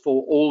resonance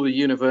for all the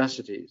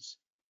universities.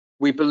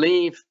 We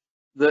believe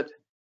that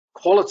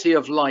quality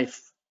of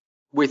life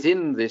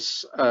within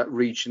this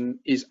region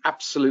is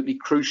absolutely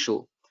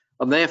crucial,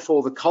 and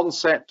therefore the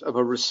concept of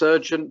a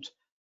resurgent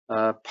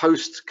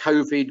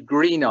post-COVID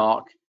green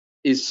Arc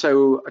is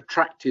so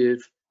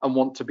attractive and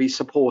want to be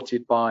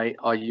supported by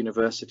our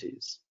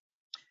universities.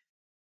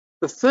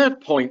 The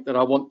third point that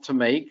I want to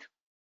make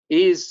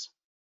is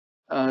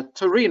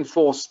to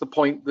reinforce the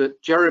point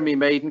that Jeremy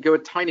made and go a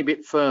tiny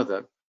bit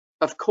further.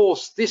 Of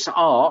course, this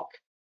Arc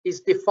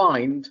is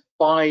defined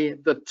by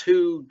the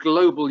two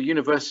global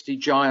university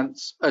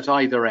giants at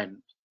either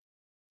end.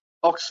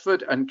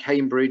 Oxford and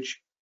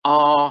Cambridge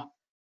are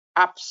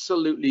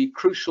absolutely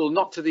crucial,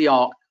 not to the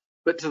Arc,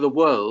 but to the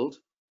world.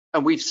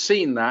 And we've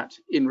seen that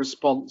in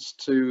response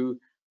to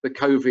the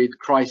COVID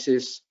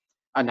crisis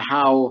and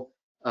how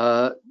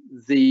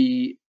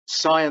the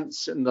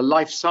science and the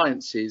life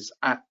sciences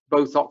at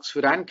both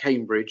Oxford and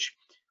Cambridge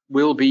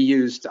will be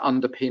used to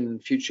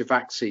underpin future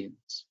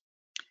vaccines.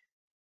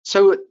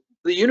 So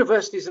the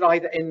universities at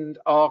either end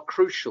are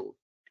crucial.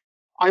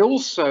 I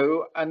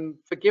also, and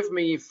forgive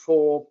me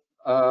for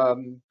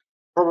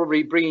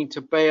probably bringing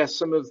to bear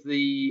some of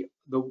the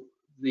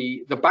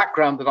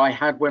background that I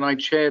had when I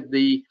chaired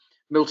the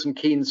Milton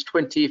Keynes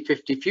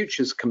 2050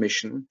 Futures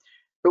Commission,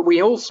 but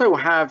we also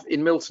have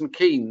in Milton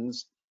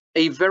Keynes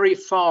a very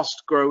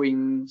fast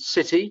growing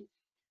city,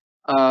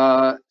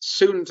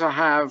 soon to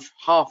have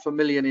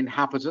 500,000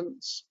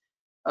 inhabitants,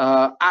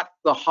 at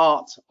the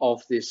heart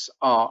of this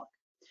Arc.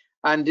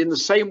 And in the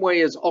same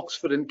way as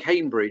Oxford and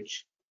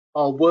Cambridge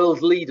are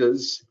world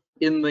leaders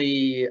in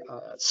the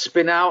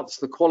spin-outs,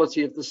 the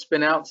quality of the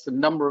spin-outs, the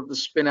number of the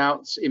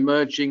spin-outs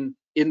emerging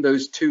in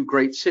those two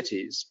great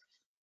cities.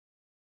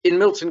 In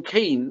Milton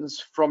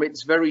Keynes, from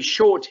its very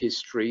short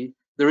history,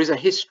 there is a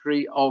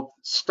history of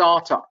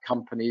startup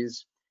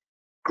companies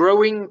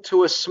growing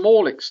to a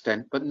small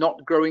extent, but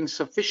not growing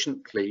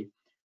sufficiently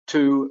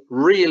to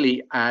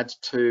really add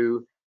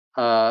to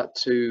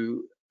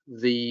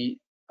the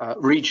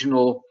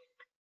regional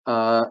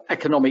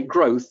economic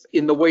growth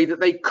in the way that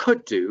they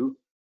could do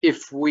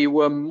if we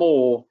were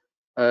more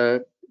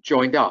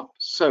joined up.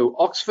 So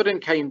Oxford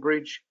and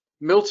Cambridge,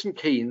 Milton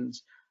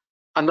Keynes,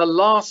 and the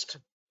last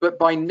but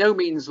by no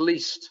means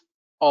least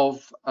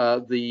of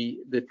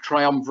the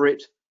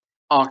triumvirate,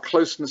 our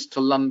closeness to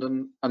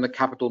London and the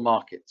capital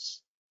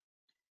markets.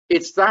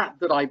 It's that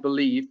I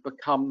believe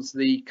becomes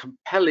the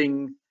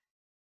compelling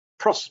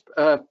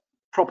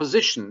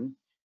proposition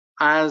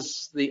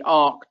as the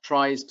ARC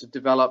tries to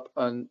develop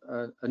an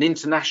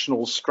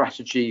international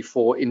strategy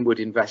for inward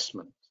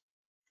investment.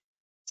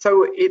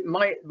 So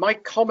my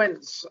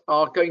comments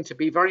are going to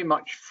be very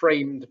much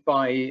framed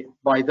by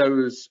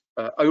those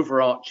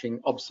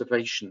overarching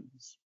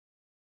observations.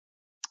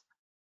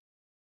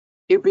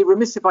 It would be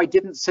remiss if I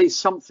didn't say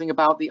something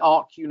about the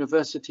ARC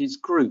Universities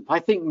Group. I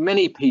think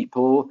many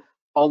people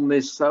on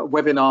this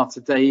webinar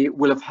today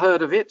will have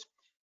heard of it.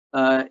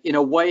 In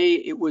a way,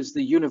 it was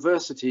the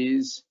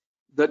universities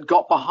that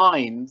got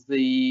behind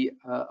the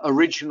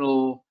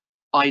original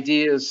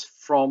ideas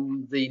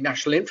from the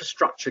National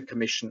Infrastructure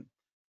Commission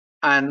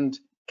and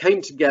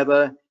came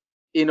together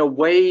in a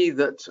way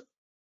that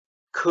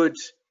could,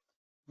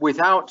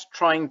 without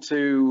trying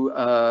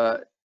to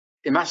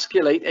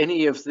emasculate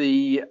any of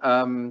the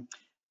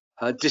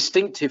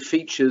distinctive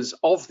features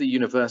of the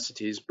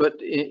universities, but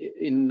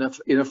in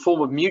a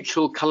form of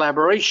mutual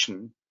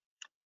collaboration,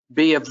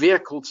 be a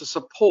vehicle to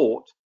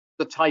support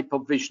the type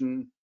of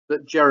vision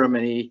that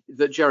Jeremy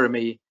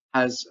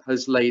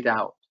has laid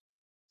out.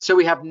 So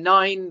we have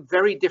 9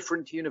 very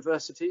different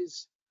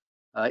universities.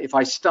 If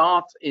I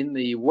start in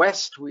the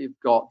West, we've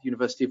got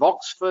University of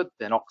Oxford,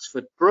 then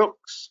Oxford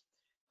Brookes,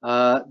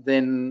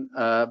 then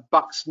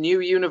Bucks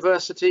New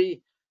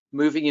University.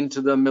 Moving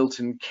into the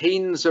Milton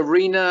Keynes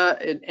arena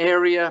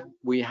area,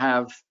 we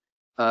have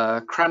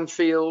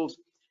Cranfield,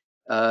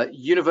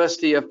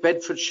 University of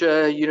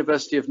Bedfordshire,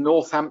 University of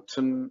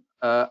Northampton,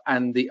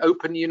 and the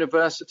Open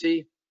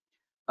University.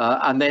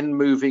 And then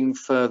moving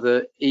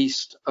further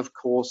east, of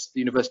course,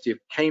 the University of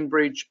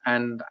Cambridge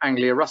and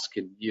Anglia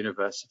Ruskin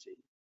University.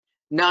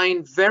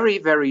 9 very,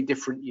 very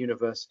different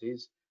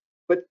universities,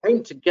 but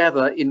came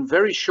together in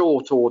very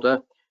short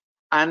order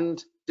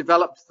and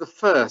developed the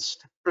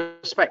first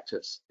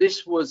prospectus.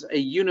 This was a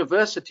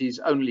universities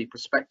only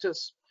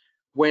prospectus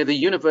where the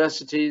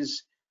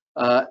universities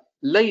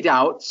laid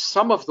out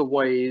some of the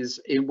ways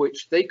in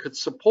which they could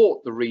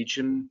support the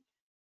region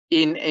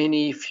in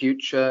any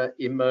future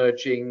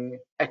emerging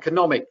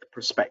economic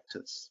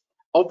prospectus.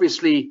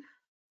 Obviously,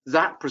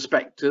 that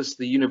prospectus,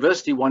 the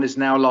university one, has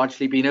now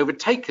largely been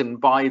overtaken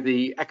by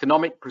the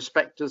economic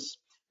prospectus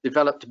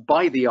developed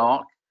by the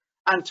ARC,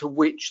 and to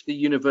which the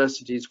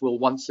universities will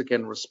once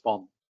again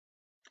respond.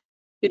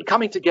 In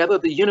coming together,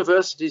 the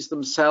universities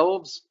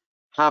themselves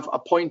have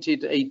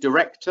appointed a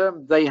director.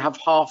 They have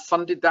half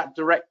funded that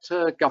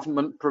director,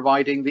 government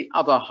providing the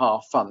other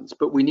half funds,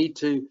 but we need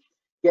to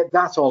get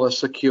that on a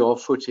secure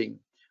footing.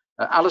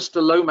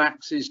 Alistair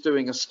Lomax is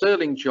doing a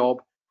sterling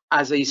job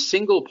as a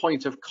single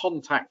point of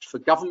contact for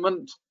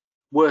government,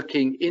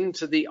 working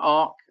into the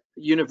ARC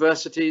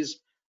universities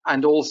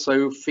and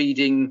also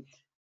feeding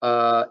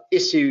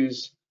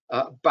issues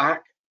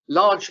back,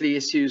 largely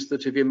issues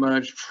that have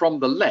emerged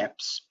from the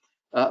LEPs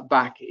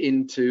back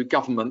into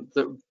government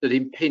that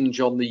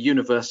impinge on the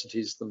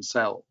universities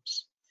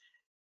themselves.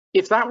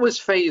 If that was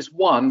phase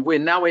 1, we're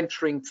now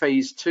entering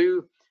phase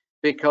 2,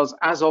 because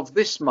as of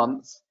this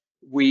month,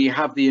 we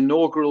have the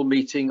inaugural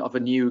meeting of a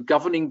new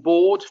governing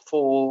board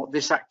for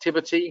this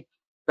activity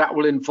that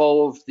will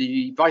involve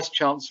the vice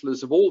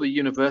chancellors of all the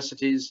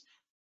universities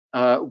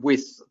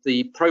with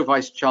the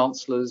pro-vice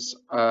chancellors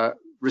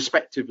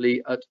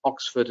respectively at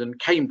Oxford and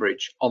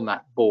Cambridge on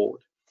that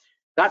board.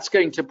 That's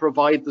going to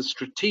provide the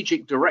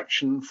strategic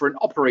direction for an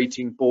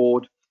operating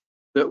board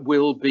that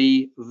will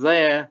be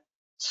there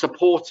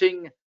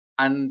supporting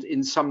and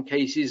in some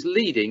cases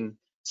leading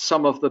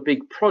some of the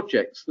big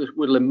projects that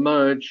will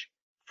emerge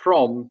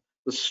from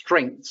the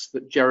strengths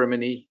that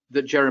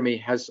Jeremy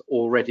has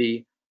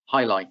already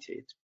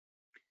highlighted.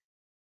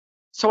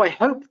 So I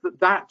hope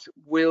that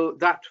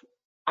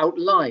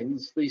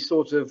outlines the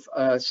sort of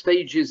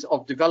stages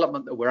of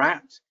development that we're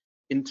at.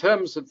 In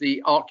terms of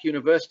the ARC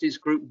Universities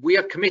Group, we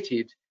are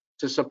committed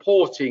to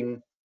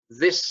supporting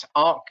this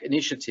ARC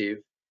initiative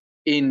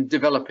in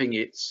developing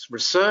its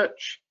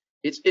research,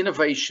 its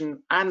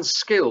innovation and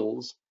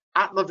skills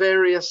at the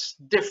various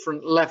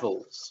different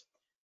levels.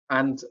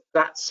 And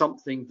that's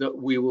something that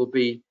we will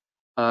be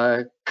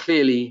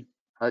clearly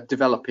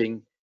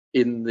developing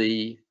in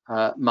the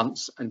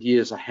months and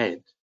years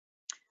ahead.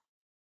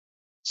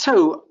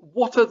 So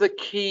what are the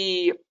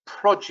key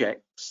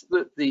projects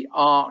that the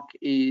ARC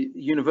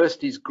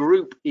Universities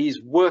Group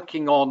is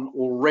working on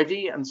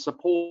already and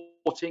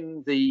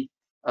supporting the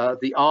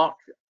ARC,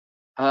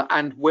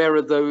 and where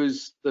are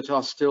those that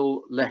are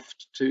still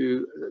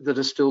that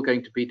are still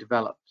going to be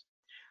developed?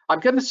 I'm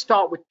going to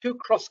start with 2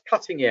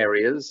 cross-cutting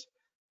areas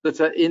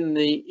that are in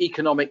the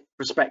economic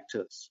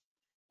prospectus.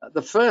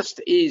 The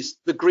first is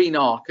the Green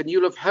Arc, and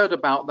you'll have heard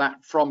about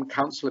that from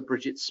Councillor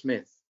Bridget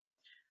Smith.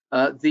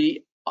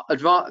 The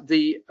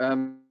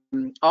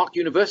Arc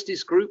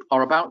Universities Group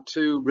are about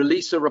to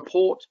release a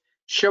report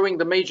showing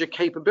the major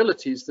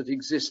capabilities that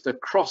exist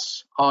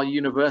across our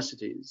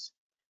universities.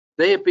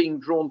 They are being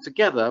drawn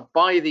together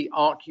by the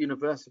Arc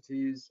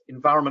Universities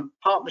Environment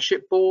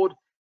Partnership Board.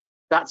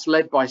 That's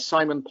led by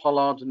Simon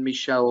Pollard and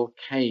Michelle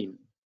Kane.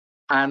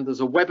 And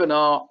there's a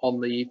webinar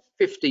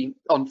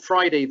on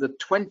Friday, the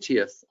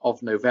 20th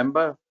of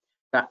November.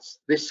 That's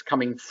this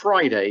coming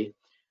Friday,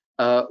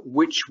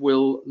 which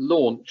will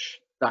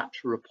launch that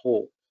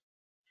report.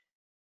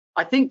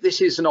 I think this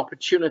is an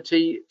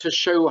opportunity to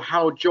show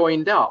how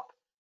joined up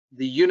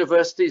the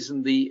universities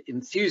and the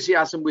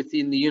enthusiasm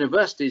within the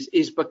universities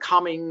is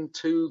becoming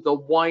to the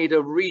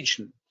wider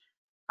region.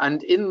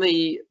 And in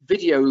the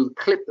video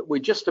clip that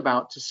we're just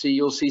about to see,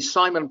 you'll see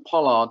Simon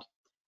Pollard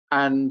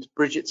and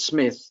Bridget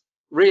Smith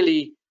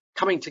really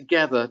coming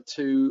together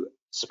to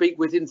speak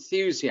with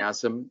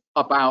enthusiasm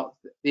about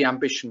the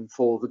ambition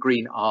for the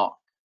Green Arc.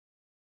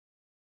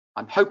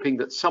 I'm hoping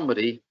that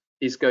somebody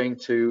is going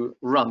to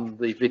run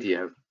the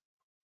video.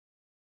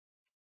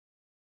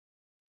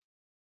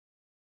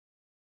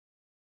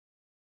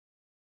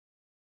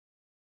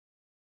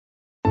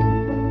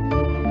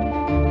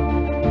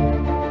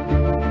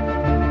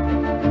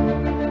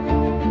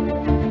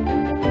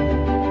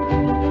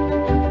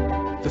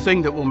 The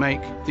thing that will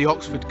make the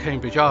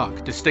Oxford-Cambridge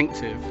Arc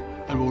distinctive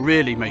and will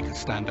really make us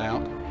stand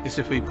out is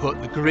if we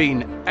put the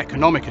green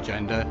economic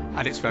agenda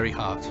at its very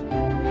heart.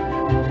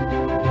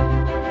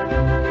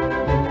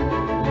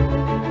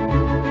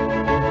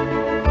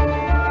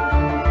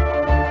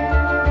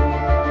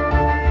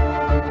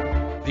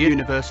 The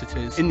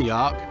universities in the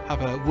Arc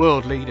have a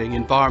world-leading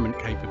environment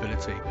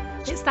capability.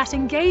 It's that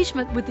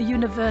engagement with the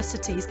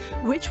universities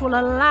which will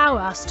allow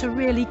us to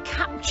really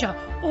capture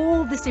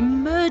all this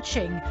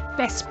emerging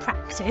best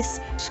practice.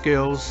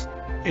 Skills,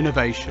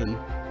 innovation,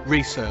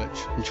 research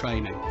and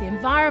training. The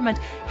environment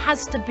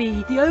has to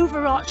be the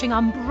overarching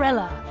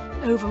umbrella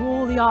over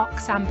all the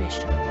Arc's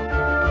ambition.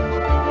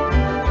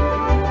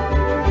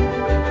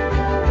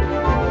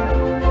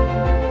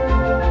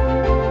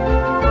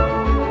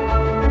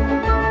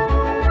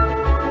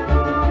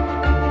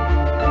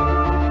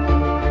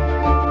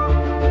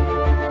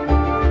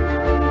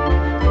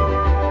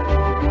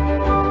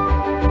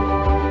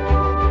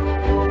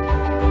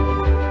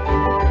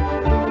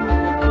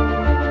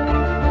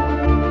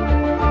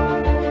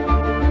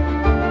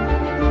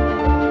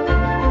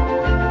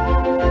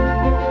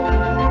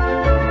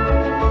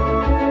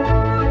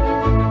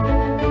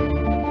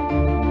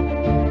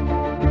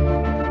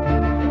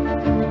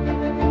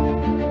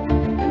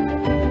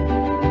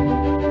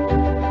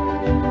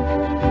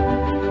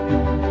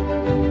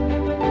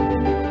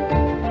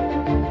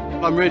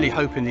 I'm really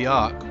hoping the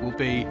Arc will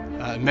be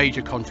a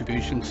major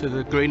contribution to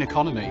the green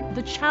economy.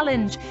 The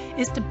challenge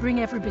is to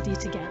bring everybody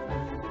together.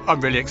 I'm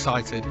really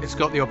excited. It's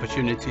got the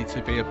opportunity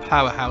to be a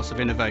powerhouse of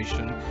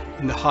innovation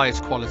in the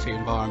highest quality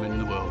environment in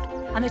the world.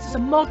 And it is a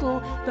model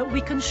that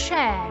we can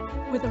share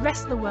with the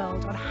rest of the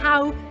world on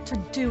how to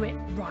do it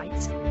right.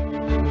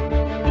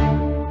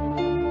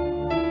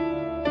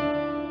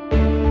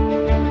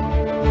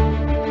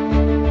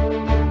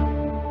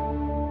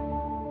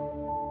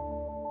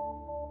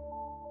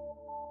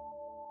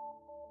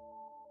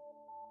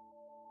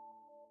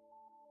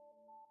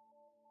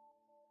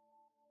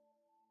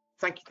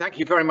 Thank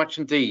you very much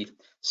indeed.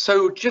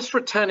 So just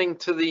returning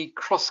to the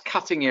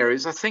cross-cutting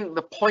areas, I think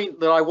the point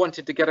that I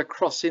wanted to get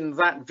across in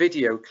that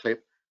video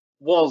clip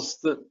was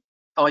that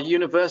our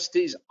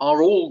universities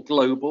are all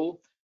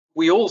global.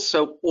 We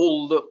also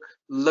all look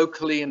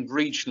locally and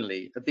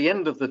regionally. At the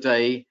end of the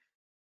day,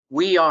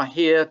 we are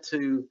here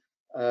to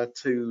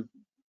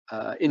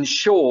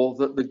ensure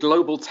that the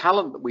global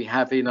talent that we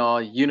have in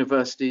our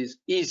universities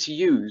is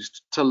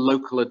used to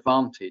local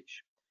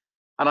advantage.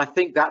 And I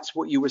think that's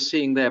what you were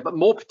seeing there. But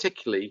more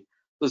particularly,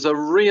 there's a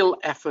real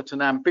effort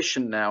and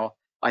ambition now,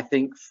 I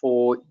think,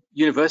 for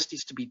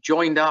universities to be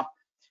joined up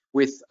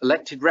with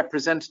elected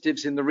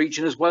representatives in the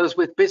region, as well as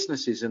with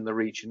businesses in the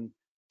region,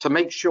 to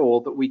make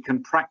sure that we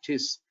can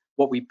practice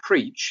what we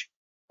preach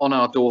on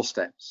our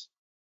doorsteps.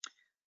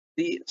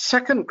 The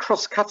second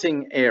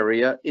cross-cutting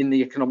area in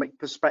the economic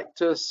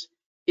prospectus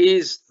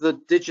is the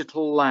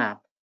digital lab.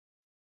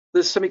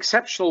 There's some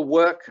exceptional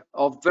work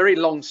of very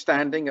long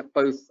standing at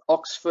both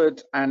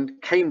Oxford and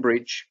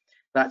Cambridge.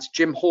 That's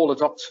Jim Hall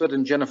at Oxford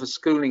and Jennifer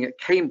Schooling at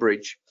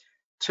Cambridge,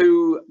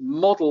 to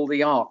model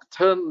the Arc,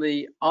 turn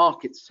the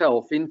Arc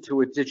itself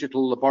into a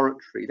digital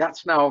laboratory.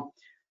 That's now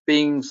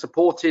being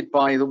supported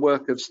by the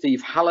work of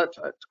Steve Hallett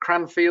at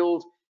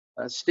Cranfield.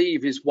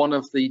 Steve is one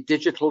of the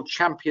digital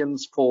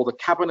champions for the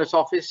Cabinet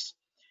Office.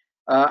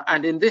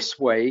 And in this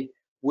way,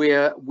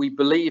 we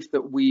believe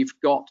that we've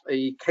got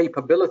a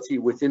capability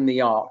within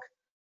the Arc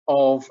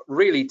of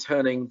really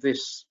turning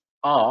this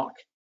Arc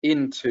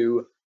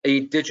into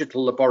a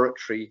digital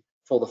laboratory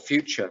for the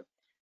future,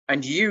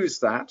 and use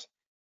that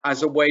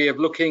as a way of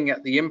looking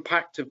at the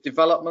impact of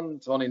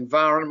development on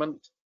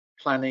environment,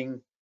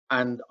 planning,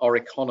 and our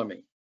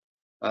economy.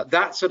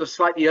 That's at a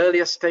slightly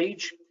earlier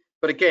stage,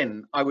 but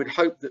again, I would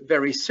hope that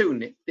very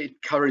soon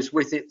it carries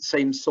with it the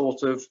same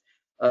sort of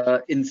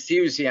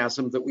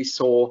enthusiasm that we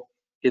saw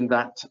in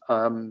that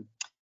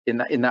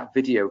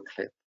video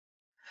clip.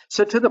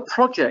 So to the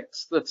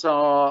projects that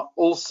are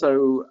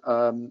also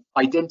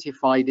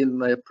identified in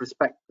the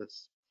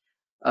prospectus,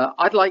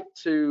 I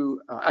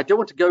don't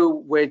want to go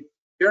where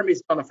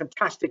Jeremy's done a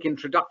fantastic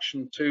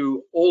introduction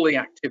to all the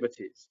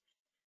activities.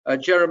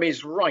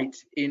 Jeremy's right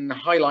in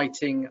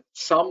highlighting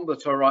some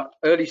that are at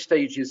early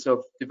stages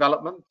of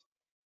development.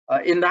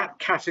 In that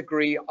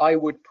category, I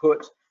would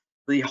put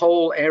the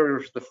whole area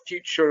of the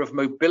future of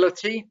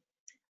mobility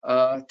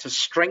to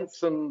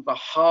strengthen the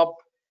hub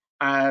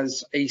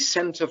as a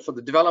center for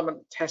the development,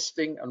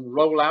 testing, and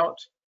rollout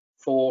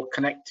for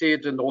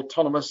connected and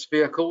autonomous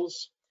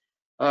vehicles,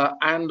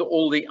 and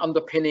all the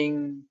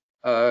underpinning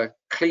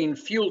clean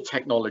fuel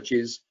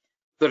technologies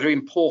that are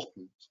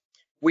important.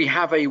 We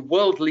have a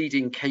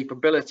world-leading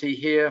capability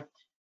here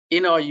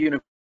in our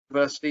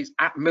universities,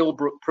 at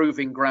Millbrook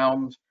Proving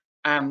Ground,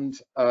 and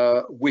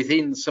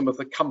within some of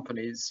the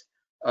companies.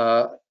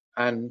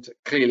 And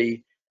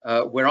clearly,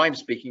 where I'm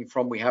speaking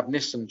from, we have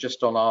Nissan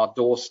just on our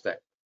doorstep.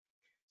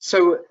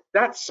 So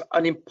that's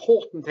an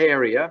important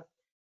area.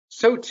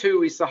 So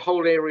too is the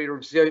whole area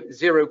of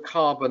zero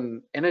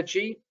carbon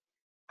energy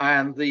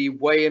and the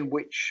way in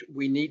which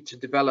we need to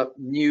develop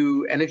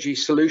new energy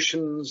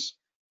solutions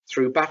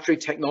through battery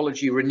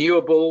technology,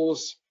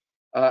 renewables.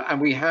 And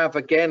we have,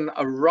 again,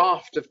 a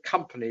raft of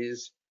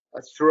companies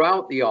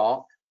throughout the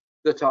ARC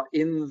that are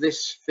in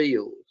this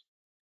field.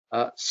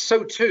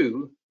 So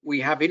too,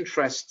 we have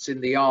interests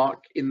in the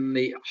ARC in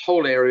the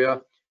whole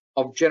area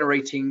of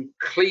generating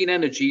clean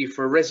energy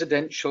for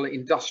residential,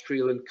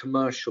 industrial, and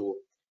commercial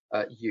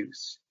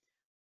use.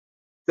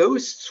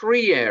 Those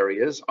three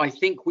areas, I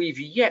think we've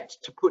yet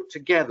to put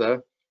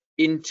together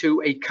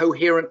into a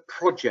coherent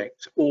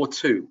project or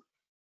two.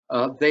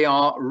 They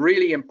are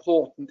really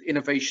important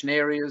innovation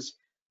areas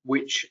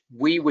which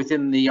we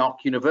within the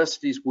ARC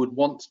universities would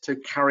want to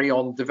carry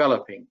on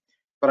developing.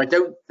 But I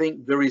don't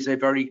think there is a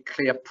very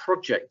clear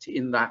project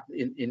in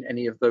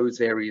any of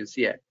those areas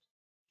yet.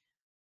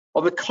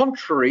 On the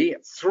contrary,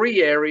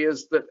 three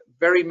areas that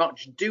very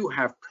much do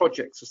have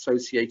projects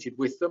associated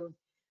with them.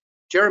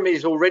 Jeremy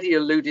has already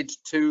alluded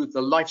to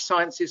the life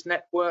sciences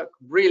network,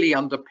 really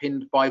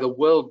underpinned by the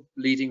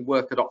world-leading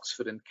work at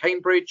Oxford and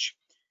Cambridge.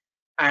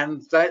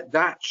 And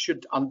that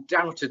should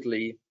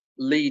undoubtedly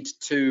lead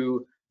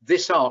to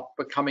this ARC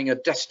becoming a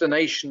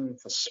destination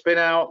for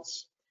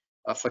spin-outs,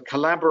 for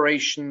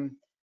collaboration,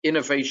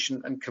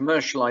 innovation, and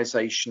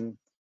commercialization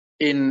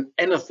in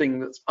anything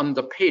that's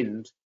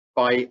underpinned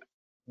by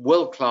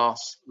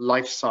world-class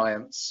life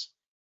science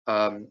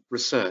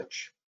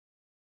research.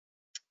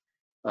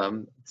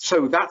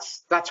 So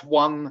that's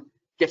one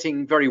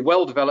getting very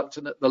well developed,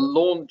 and at the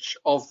launch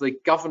of the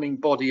governing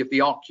body of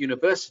the ARC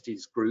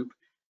Universities group,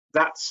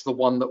 that's the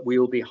one that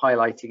we'll be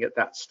highlighting at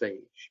that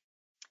stage.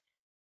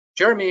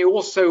 Jeremy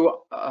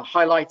also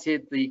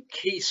highlighted the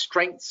key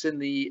strengths in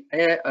the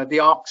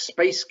ARC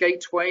Space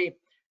Gateway,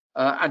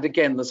 and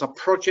again, there's a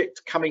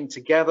project coming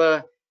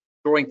together,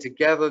 drawing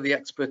together the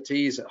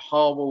expertise at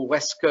Harwell,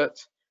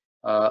 Westcott,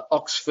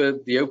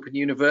 Oxford, the Open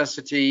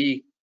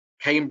University,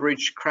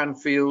 Cambridge,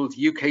 Cranfield,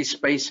 UK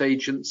Space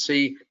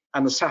Agency,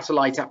 and the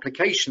Satellite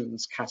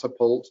Applications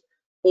Catapult,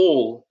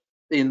 all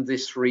in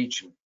this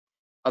region.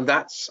 And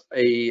that's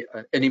an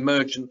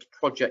emergent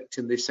project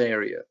in this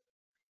area.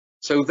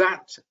 So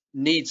that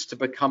needs to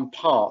become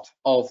part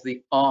of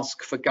the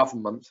ask for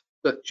government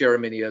that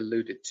Jeremy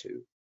alluded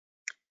to.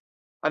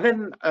 And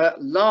then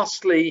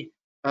lastly,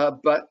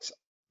 but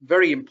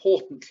very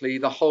importantly,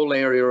 the whole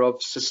area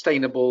of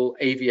sustainable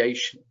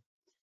aviation.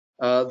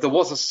 There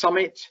was a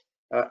summit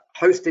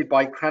hosted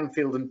by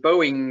Cranfield and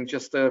Boeing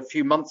just a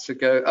few months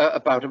ago,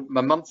 about a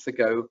month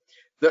ago,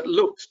 that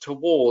looked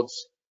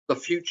towards the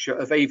future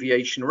of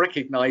aviation,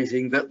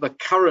 recognizing that the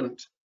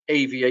current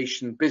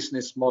aviation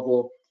business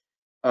model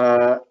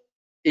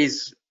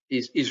is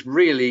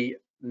really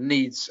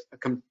needs a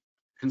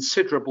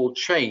considerable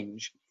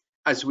change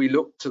as we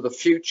look to the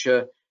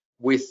future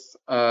with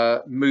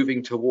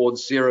moving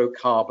towards zero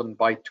carbon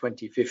by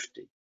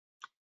 2050.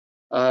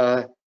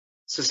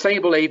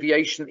 Sustainable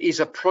aviation is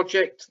a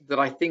project that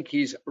I think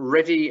is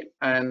ready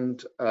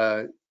and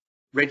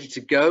ready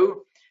to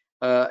go.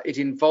 It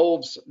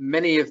involves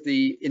many of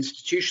the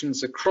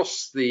institutions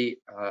across the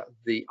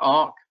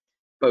ARC,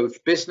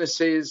 both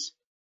businesses,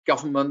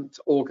 government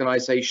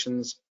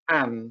organizations,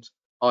 and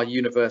our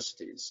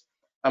universities.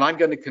 And I'm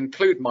going to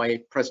conclude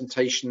my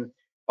presentation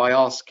by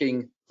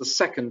asking the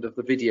second of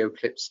the video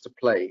clips to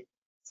play.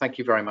 Thank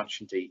you very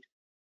much indeed.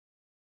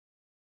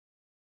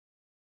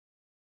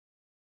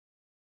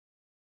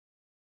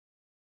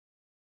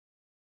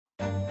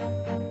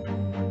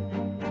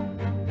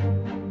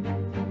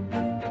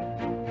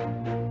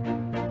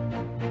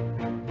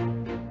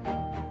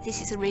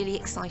 This is a really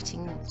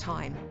exciting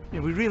time.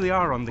 We really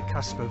are on the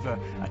cusp of a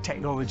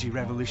technology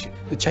revolution.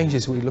 The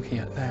changes we're looking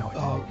at now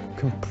are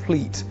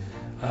complete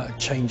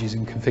changes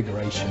in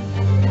configuration.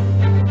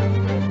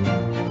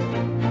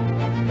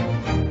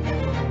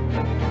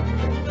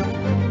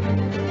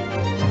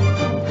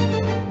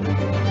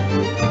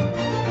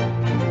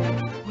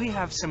 We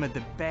have some of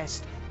the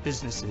best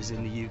businesses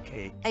in the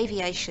UK.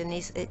 Aviation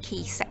is a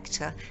key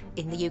sector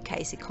in the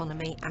UK's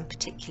economy and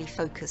particularly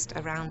focused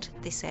around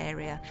this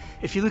area.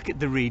 If you look at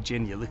the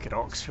region, you look at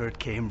Oxford,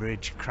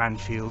 Cambridge,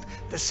 Cranfield,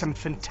 there's some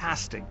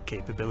fantastic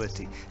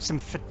capability, some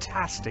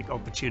fantastic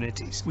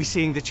opportunities. We're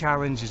seeing the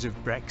challenges of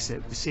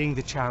Brexit, we're seeing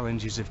the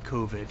challenges of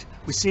COVID,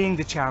 we're seeing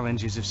the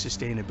challenges of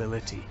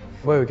sustainability.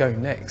 Where we're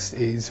going next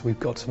is we've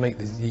got to make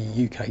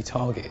the UK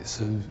targets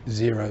of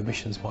zero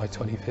emissions by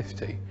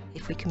 2050.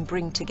 If we can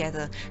bring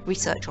together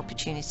research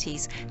opportunities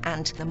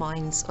and the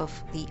minds of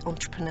the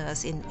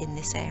entrepreneurs in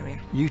this area.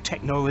 New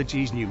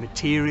technologies, new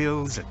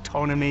materials,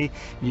 autonomy,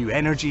 new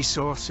energy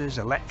sources,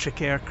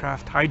 electric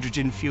aircraft,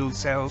 hydrogen fuel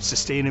cells,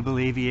 sustainable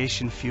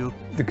aviation fuel.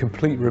 The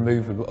complete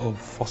removal of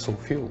fossil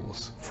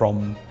fuels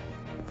from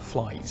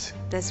flight.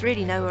 There's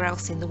really nowhere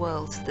else in the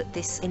world that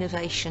this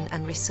innovation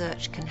and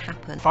research can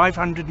happen.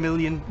 500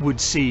 million would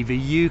see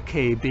the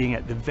UK being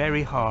at the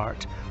very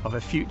heart of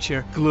a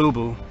future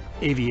global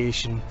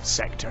aviation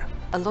sector.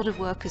 A lot of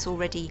work is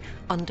already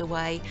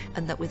underway,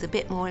 and that with a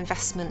bit more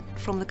investment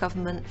from the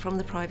government, from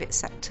the private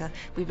sector,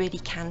 we really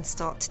can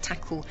start to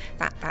tackle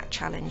that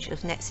challenge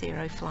of net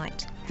zero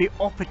flight. The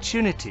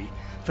opportunity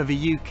for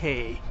the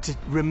UK to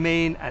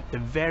remain at the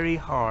very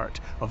heart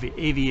of the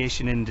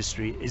aviation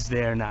industry is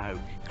there now.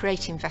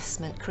 Create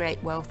investment,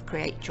 create wealth,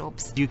 create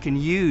jobs. You can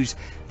use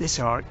this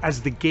arc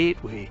as the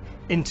gateway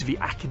into the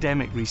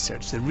academic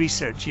research, the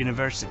research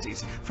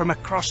universities from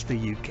across the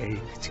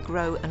UK. To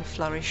grow and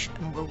flourish,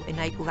 and will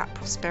enable that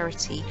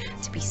prosperity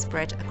to be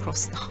spread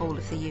across the whole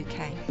of the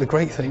UK. The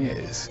great thing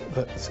is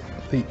that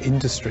the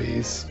industry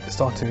is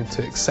starting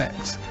to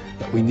accept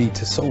that we need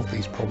to solve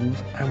these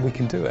problems, and we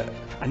can do it.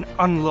 And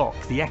unlock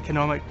the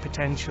economic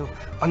potential,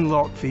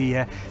 unlock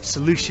the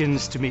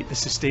solutions to meet the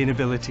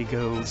sustainability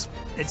goals.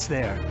 It's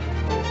there.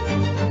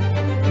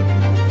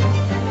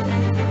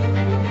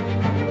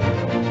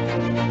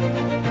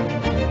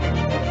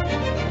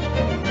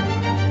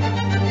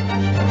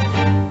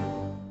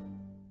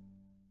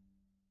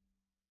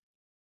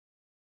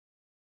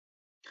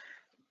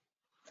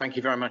 Thank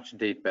you very much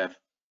indeed, Bev.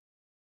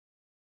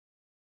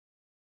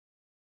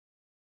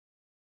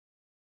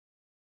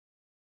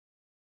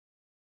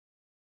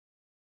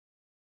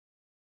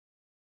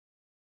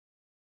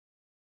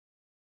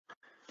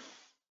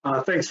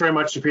 Thanks very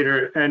much to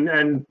Peter,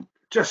 and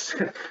just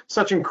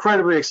such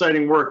incredibly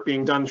exciting work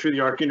being done through the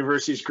ARC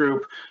Universities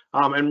Group.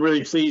 I'm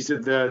really pleased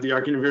that the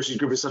ARC Universities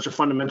Group is such a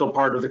fundamental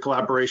part of the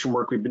collaboration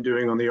work we've been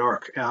doing on the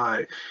ARC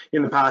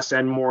in the past,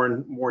 and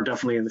more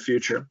definitely in the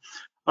future.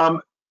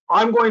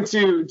 I'm going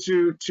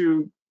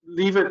to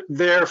leave it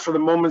there for the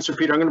moment, Sir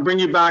Peter. I'm going to bring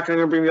you back, and I'm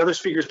going to bring the other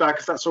speakers back,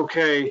 if that's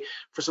okay,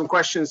 for some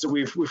questions that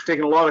we've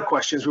taken a lot of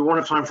questions. We won't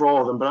have time for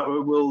all of them, but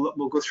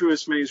we'll go through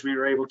as many as we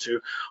are able to.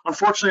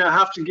 Unfortunately, I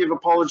have to give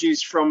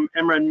apologies from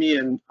Emran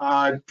Mian,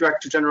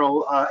 Director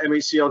General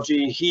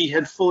MACLG. He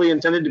had fully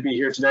intended to be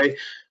here today,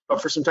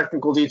 but for some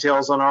technical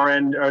details on our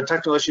end,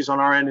 technical issues on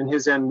our end and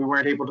his end, we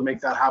weren't able to make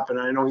that happen.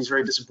 And I know he's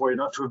very disappointed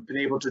not to have been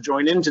able to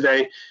join in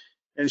today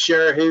and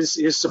share his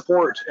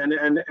support and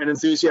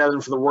enthusiasm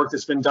for the work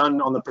that's been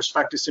done on the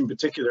prospectus in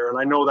particular. And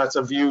I know that's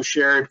a view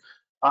shared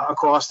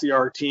across the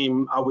ARC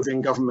team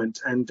within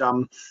government. And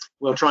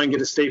we'll try and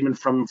get a statement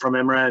from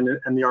Emran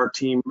and the ARC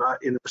team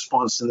in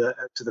response to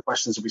the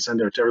questions that we send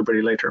out to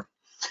everybody later.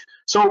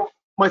 So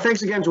my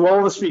thanks again to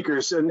all the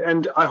speakers,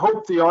 and I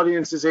hope the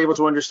audience is able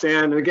to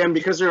understand. And again,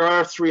 because there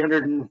are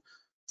 300 and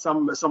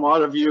some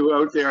odd of you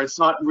out there, it's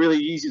not really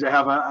easy to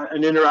have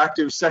an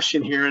interactive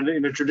session here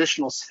in a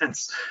traditional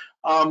sense.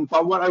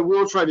 But what I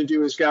will try to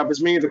do is grab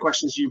as many of the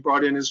questions you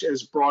brought in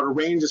as broad a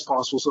range as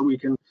possible, so we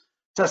can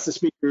test the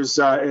speakers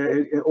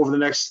over the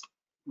next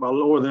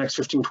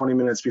 15-20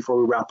 minutes before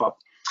we wrap up.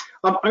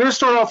 I'm going to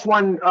start off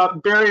one,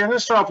 Barry. I'm going to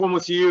start off one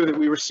with you that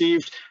we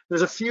received.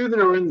 There's a few that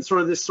are in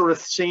this sort of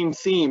same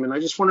theme, and I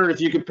just wondered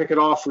if you could pick it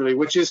off, really,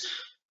 which is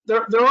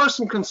there are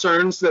some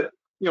concerns that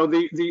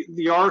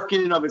the ARC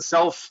in and of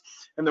itself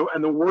and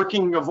the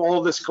working of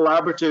all this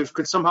collaborative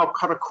could somehow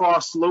cut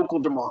across local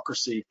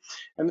democracy.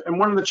 And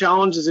one of the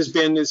challenges has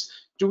been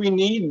do we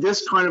need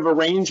this kind of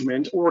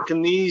arrangement, or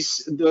can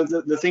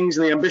the things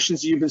and the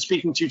ambitions that you've been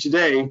speaking to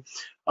today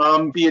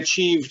be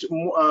achieved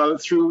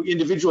through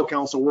individual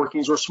council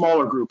workings or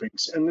smaller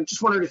groupings? And I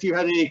just wondered if you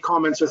had any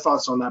comments or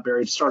thoughts on that,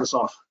 Barry, to start us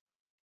off.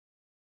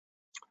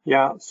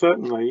 Yeah,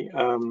 certainly.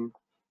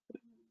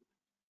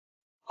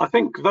 I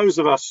think those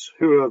of us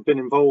who have been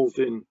involved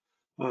in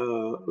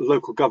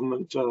local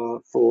government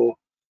for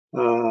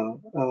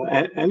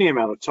any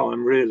amount of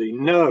time really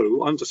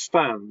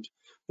understand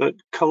that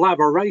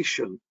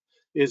collaboration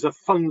is a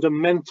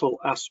fundamental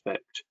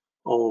aspect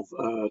of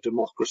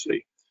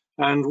democracy.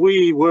 And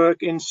we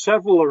work in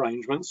several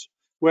arrangements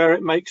where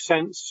it makes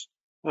sense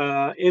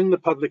in the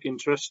public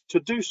interest to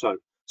do so.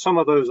 Some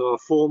of those are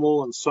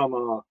formal and some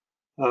are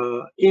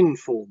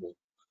informal.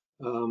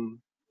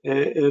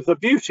 The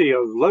beauty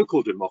of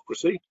local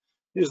democracy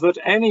is that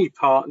any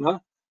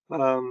partner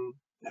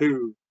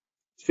who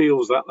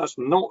feels that that's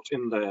not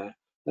in their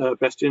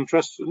best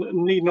interests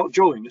need not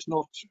join. It's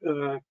not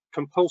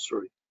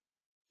compulsory.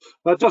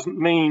 That doesn't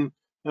mean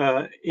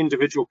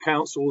individual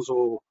councils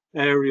or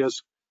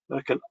areas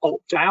can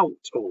opt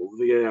out of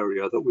the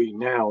area that we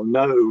now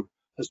know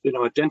has been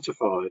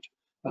identified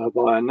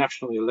by a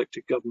nationally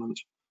elected government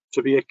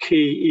to be a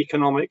key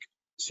economic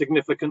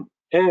significant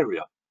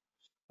area.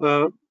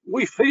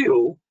 We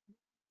feel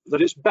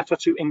that it's better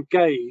to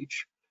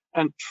engage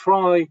and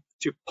try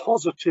to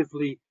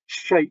positively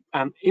shape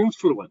and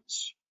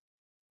influence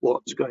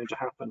what's going to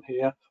happen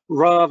here,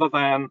 rather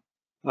than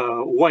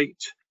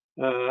wait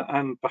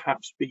and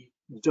perhaps be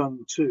done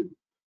to.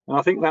 And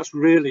I think that's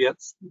really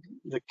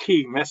the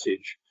key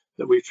message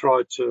that we've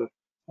tried to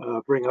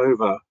bring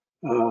over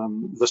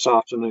this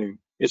afternoon.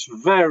 It's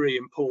very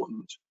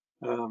important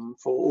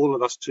for all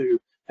of us to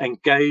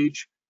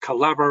engage,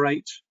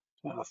 collaborate,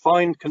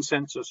 find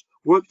consensus,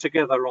 work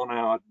together on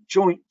our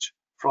joint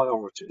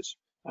priorities.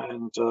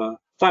 And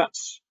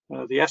that's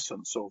the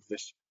essence of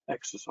this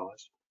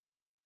exercise.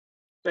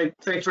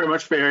 Thanks very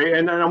much, Barry.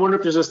 And I wonder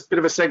if there's a bit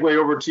of a segue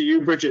over to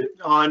you, Bridget,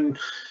 on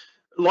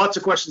lots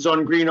of questions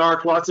on Green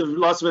Arc, lots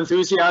of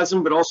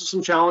enthusiasm, but also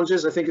some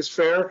challenges, I think is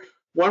fair.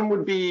 One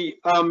would be,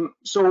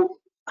 so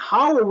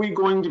how are we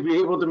going to be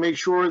able to make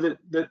sure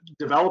that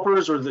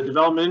developers or the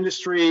development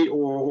industry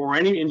or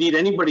indeed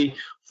anybody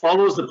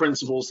follows the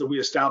principles that we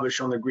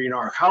establish on the Green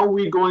Arc? How are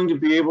we going to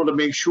be able to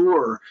make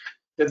sure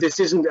that this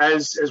isn't,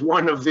 as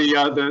one of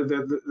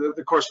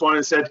the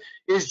correspondents said,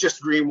 is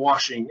just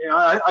greenwashing?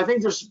 I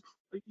think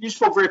you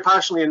spoke very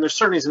passionately, and there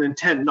certainly is an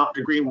intent not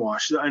to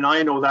greenwash, and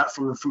I know that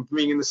from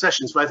being in the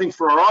sessions. But I think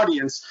for our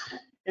audience,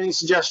 any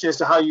suggestion as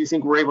to how you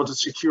think we're able to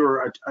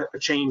secure a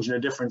change and a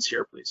difference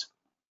here, please?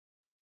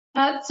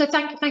 So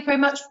thank you very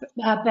much,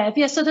 Bev.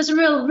 Yeah, so there's a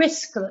real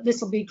risk that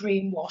this will be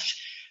greenwash.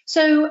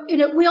 So,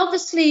 we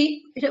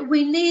obviously,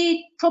 we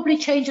need probably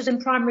changes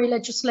in primary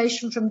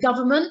legislation from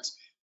government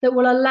that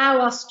will allow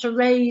us to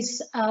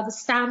raise the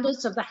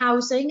standards of the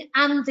housing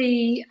and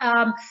the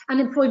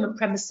employment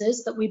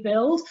premises that we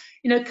build.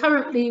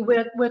 Currently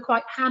we're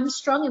quite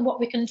hamstrung in what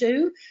we can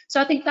do.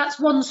 So I think that's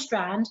one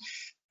strand.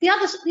 The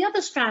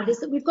other strand is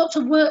that we've got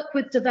to work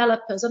with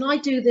developers, and I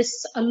do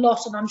this a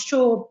lot, and I'm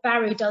sure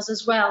Barry does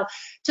as well,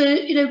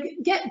 to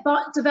get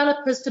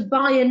developers to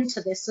buy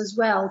into this as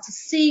well, to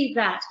see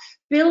that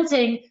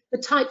building the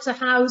types of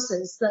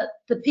houses that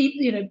the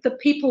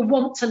people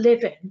want to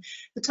live in,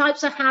 the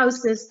types of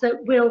houses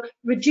that will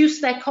reduce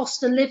their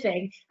cost of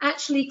living,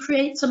 actually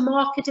creates a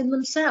market in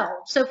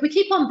themselves. So if we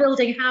keep on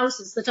building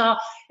houses that are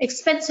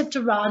expensive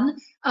to run,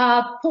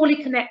 poorly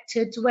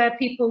connected to where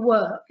people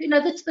work,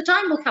 the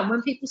time will come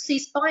when people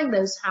cease buying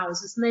those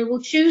houses, and they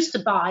will choose to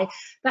buy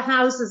the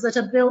houses that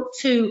are built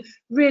to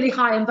really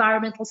high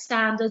environmental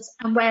standards,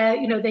 and where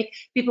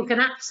people can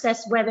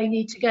access where they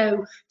need to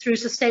go through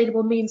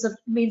sustainable means of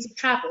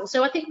travel.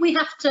 So I think we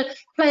have to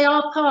play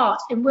our part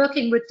in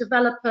working with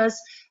developers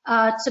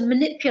to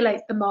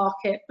manipulate the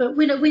market, but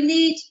we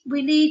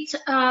need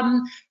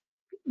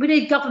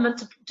government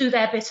to do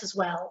their bit as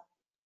well.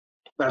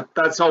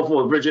 That's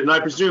helpful, Bridget. And I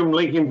presume,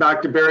 linking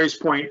back to Barry's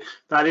point,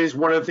 that is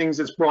one of the things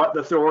that's brought the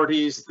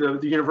authorities, the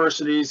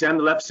universities, and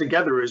the LEPs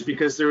together, is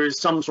because there is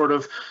some sort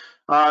of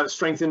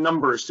strength in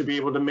numbers to be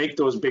able to make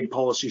those big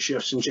policy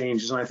shifts and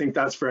changes. And I think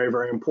that's very,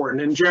 very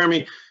important. And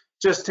Jeremy,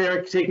 just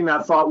taking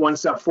that thought one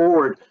step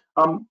forward,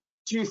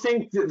 do you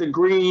think that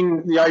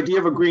the idea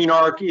of a green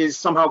arc is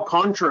somehow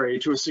contrary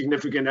to a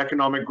significant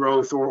economic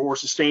growth or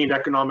sustained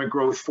economic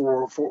growth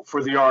for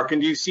the arc?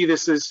 And do you see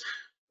this as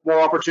more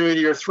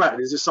opportunity or threat?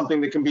 Is this something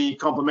that can be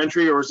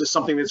complementary, or is this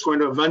something that's going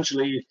to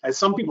eventually, as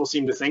some people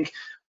seem to think,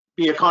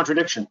 be a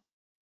contradiction?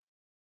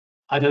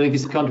 I don't think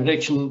it's a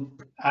contradiction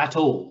at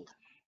all.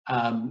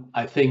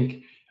 I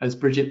think, as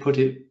Bridget put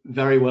it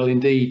very well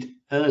indeed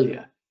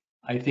earlier,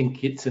 I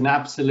think it's an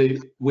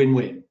absolute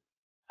win-win.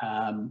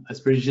 As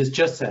Bridget has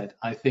just said,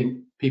 I think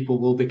people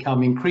will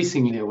become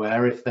increasingly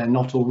aware, if they're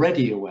not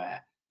already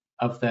aware,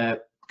 of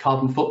their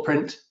carbon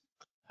footprint,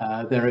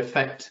 their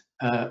effect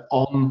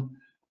on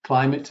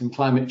climate and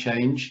climate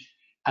change,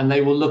 and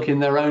they will look in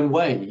their own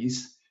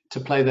ways to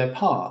play their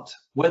part,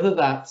 whether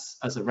that's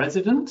as a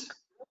resident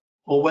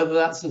or whether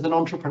that's as an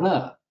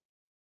entrepreneur.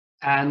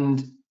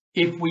 And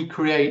if we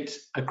create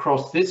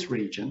across this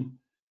region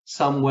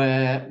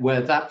somewhere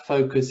where that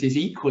focus is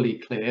equally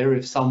clear,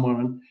 if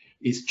someone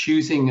is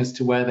choosing as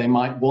to where they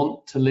might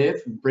want to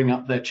live and bring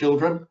up their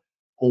children,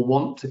 or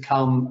want to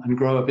come and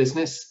grow a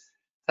business,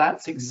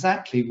 that's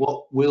exactly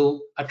what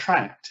will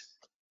attract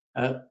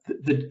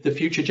the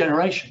future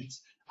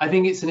generations. I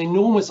think it's an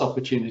enormous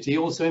opportunity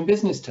also in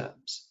business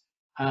terms,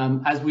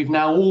 as we've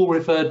now all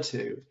referred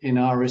to in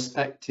our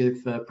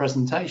respective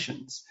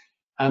presentations.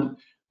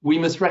 We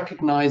must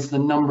recognize the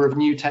number of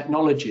new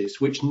technologies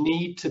which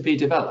need to be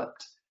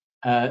developed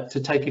to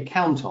take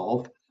account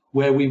of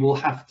where we will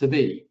have to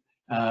be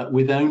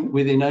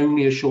within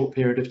only a short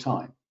period of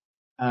time.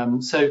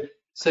 So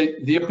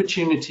the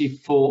opportunity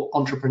for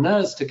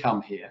entrepreneurs to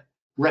come here,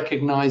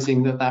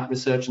 recognizing that that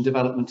research and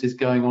development is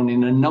going on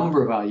in a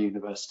number of our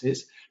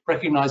universities,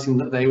 recognizing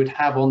that they would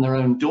have on their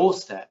own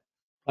doorstep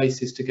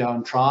places to go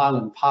and trial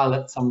and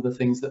pilot some of the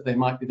things that they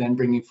might be then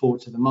bringing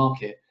forward to the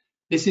market.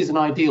 This is an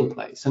ideal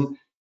place. And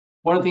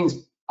one of the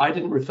things I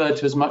didn't refer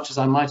to as much as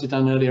I might have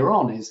done earlier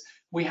on is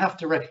we have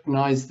to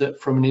recognize that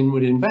from an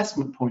inward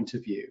investment point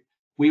of view,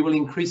 we will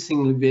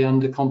increasingly be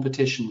under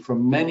competition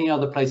from many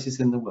other places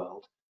in the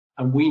world,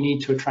 and we need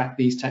to attract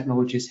these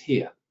technologies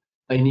here.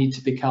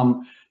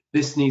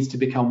 This needs to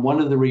become one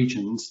of the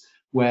regions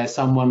where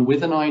someone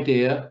with an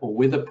idea or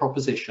with a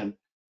proposition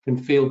can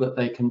feel that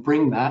they can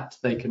bring that,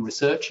 they can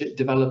research it,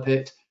 develop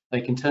it, they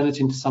can turn it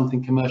into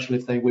something commercial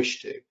if they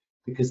wish to,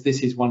 because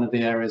this is one of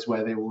the areas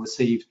where they will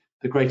receive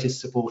the greatest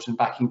support and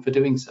backing for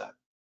doing so.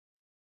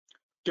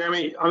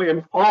 Jeremy, I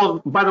mean,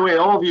 by the way,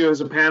 all of you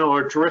as a panel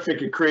are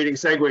terrific at creating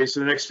segues to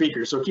the next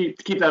speaker, so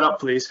keep that up,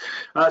 please.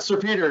 Sir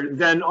Peter,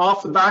 then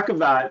off the back of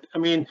that, I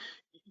mean,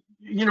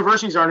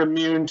 universities aren't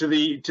immune to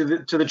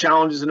the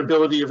challenges and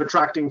ability of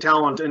attracting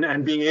talent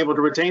and being able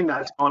to retain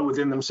that talent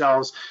within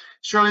themselves.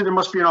 Surely there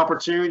must be an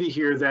opportunity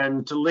here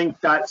then to link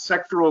that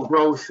sectoral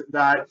growth,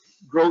 that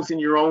growth in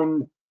your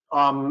own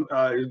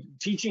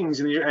teachings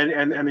and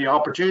the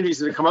opportunities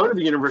that come out of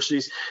the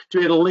universities to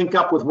be able to link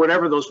up with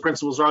whatever those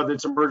principles are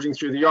that's emerging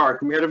through the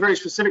ARC. And we had a very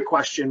specific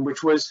question,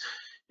 which was,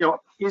 you know,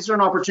 is there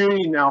an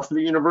opportunity now for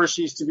the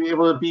universities to be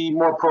able to be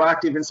more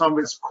proactive in some of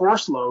its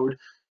course load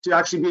to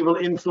actually be able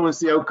to influence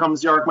the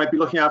outcomes the ARC might be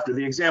looking after?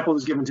 The example that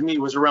was given to me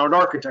was around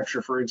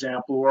architecture, for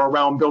example, or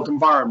around built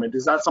environment.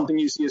 Is that something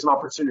you see as an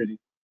opportunity?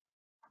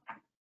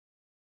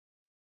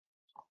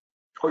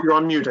 Oh, you're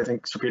on mute, I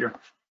think, Sir Peter.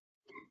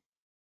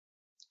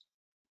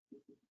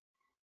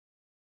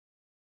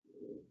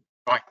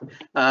 Right.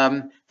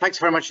 Thanks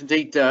very much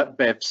indeed,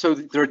 Bev. So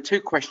there are two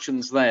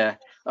questions there.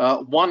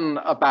 One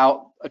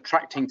about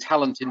attracting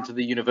talent into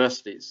the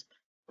universities.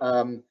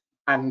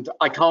 And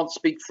I can't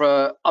speak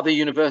for other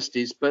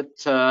universities, but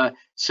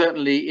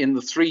certainly in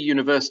the three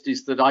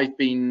universities that I've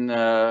been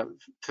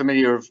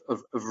familiar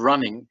of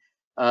running,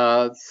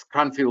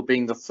 Cranfield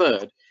being the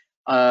third,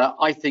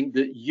 I think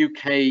that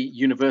UK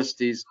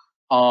universities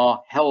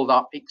are held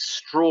up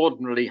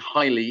extraordinarily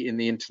highly in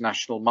the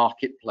international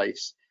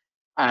marketplace.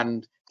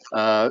 And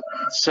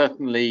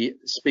certainly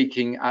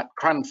speaking at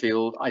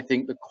Cranfield, I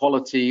think the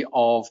quality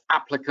of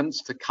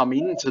applicants to come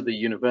into the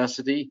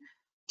university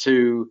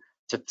to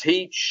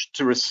teach,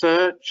 to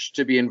research,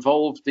 to be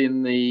involved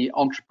in the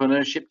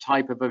entrepreneurship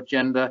type of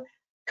agenda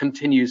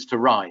continues to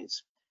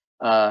rise.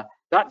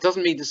 That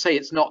doesn't mean to say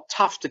it's not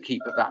tough to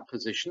keep at that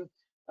position,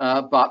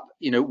 but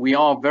you know, we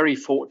are very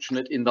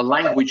fortunate in the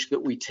language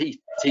that we teach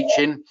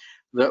in,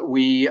 that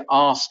we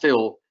are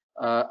still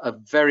a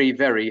very,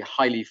 very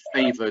highly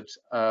favoured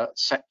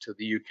sector,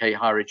 the UK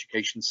higher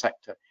education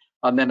sector.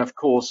 And then, of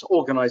course,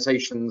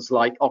 organisations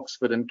like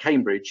Oxford and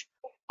Cambridge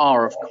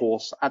are, of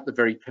course, at the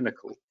very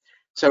pinnacle.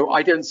 So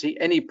I don't see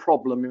any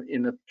problem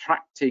in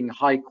attracting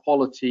high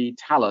quality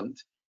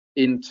talent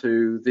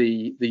into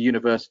the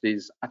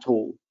universities at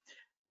all.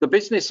 The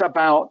business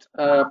about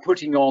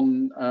putting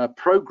on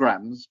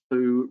programs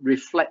to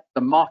reflect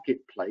the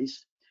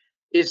marketplace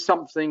is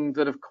something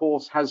that, of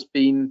course, has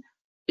been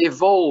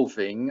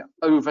evolving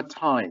over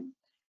time.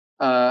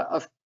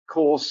 Of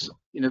course,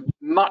 you know,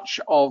 much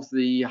of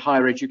the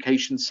higher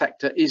education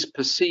sector is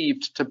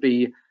perceived to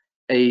be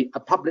a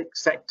public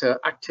sector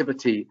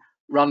activity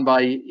run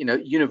by, you know,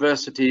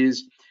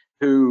 universities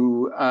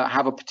who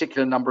have a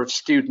particular number of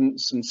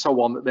students and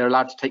so on that they're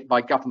allowed to take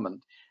by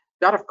government.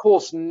 That, of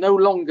course, no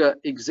longer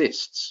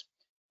exists.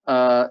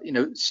 You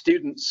know,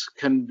 students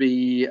can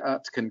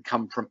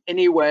come from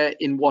anywhere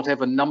in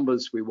whatever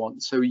numbers we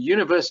want. So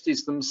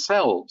universities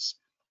themselves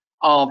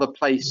are the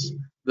place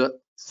that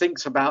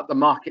thinks about the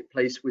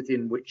marketplace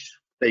within which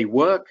they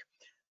work,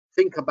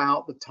 think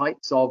about the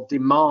types of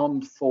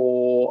demand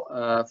for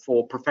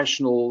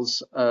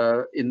professionals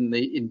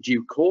in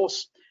due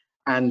course,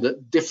 and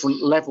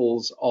different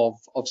levels of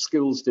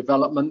skills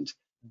development,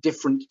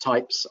 different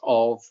types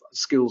of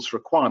skills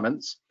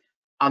requirements,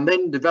 and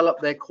then develop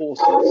their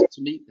courses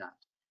to meet that.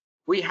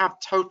 We have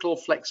total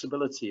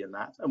flexibility in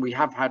that, and we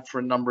have had for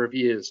a number of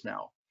years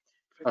now.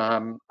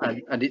 And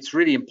it's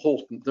really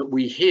important that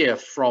we hear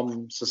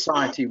from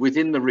society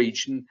within the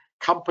region,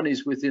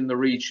 companies within the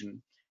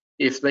region,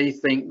 if they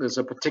think there's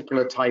a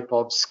particular type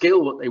of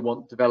skill that they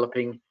want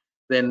developing,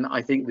 then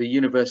I think the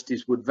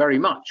universities would very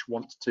much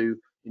want to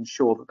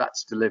ensure that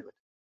that's delivered.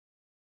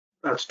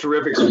 That's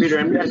terrific, Peter.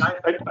 And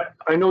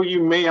I know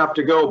you may have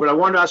to go, but I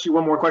wanted to ask you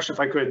one more question if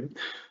I could.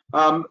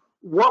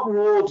 What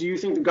role do you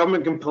think the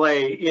government can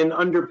play in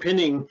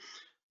underpinning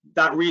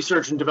that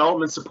research and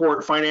development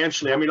support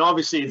financially? I mean,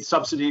 obviously it's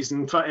subsidies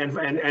and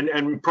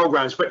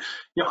programs, but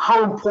you know,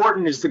 how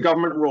important is the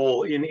government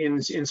role in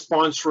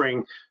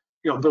sponsoring,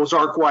 you know, those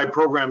ARC-wide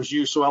programs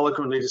you so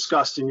eloquently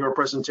discussed in your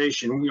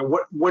presentation? You know,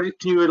 what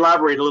can you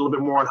elaborate a little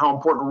bit more on how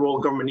important a role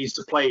government needs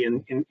to play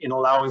in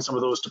allowing some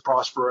of those to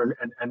prosper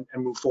and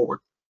move forward?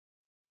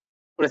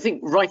 But I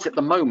think right at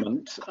the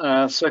moment,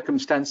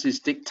 circumstances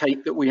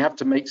dictate that we have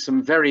to make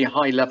some very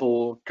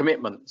high-level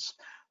commitments.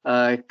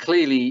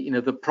 Clearly,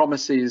 the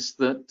promises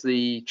that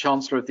the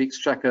Chancellor of the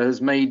Exchequer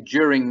has made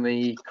during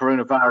the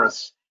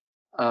coronavirus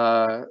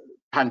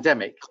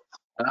pandemic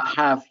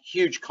have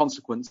huge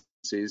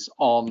consequences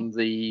on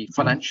the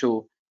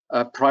financial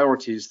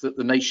priorities that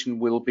the nation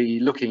will be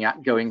looking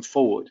at going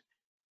forward.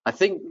 I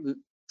think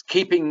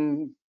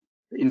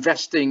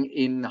investing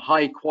in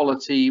high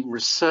quality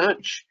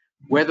research,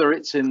 whether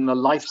it's in the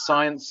life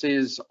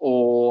sciences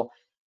or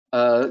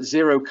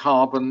zero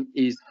carbon,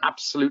 is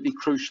absolutely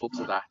crucial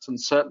to that. And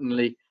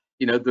certainly,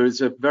 there's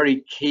a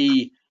very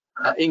key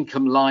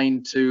income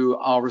line to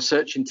our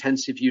research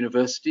intensive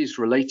universities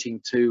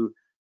relating to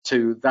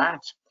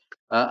that.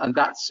 And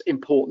that's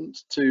important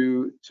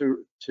to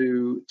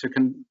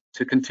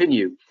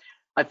continue.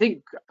 I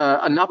think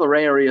another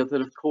area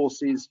that, of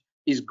course,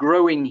 is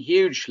growing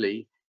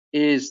hugely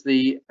is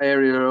the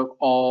area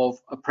of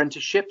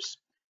apprenticeships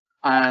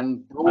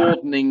and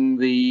broadening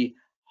the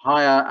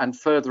higher and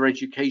further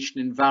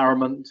education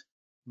environment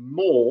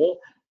more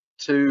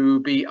to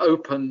be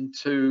open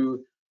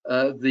to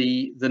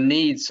the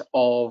needs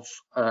of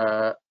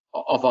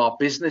our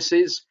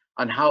businesses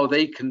and how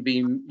they can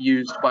be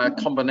used by a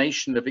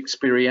combination of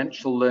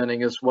experiential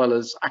learning as well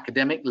as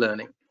academic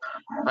learning.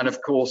 And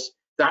of course,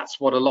 that's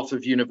what a lot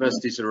of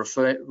universities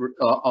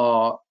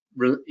are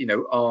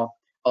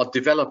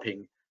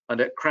developing. And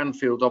at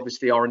Cranfield,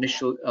 obviously, our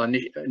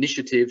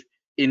initiative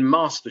in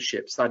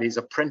masterships, that is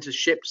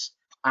apprenticeships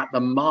at the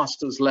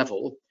master's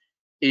level,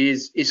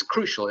 is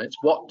crucial. It's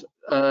what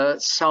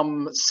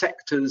some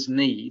sectors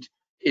need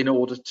in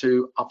order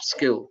to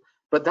upskill.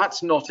 But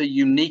that's not a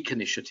unique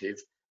initiative.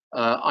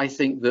 I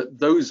think that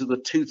those are the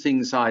two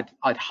things I'd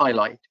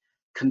highlight: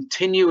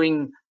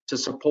 continuing to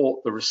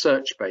support the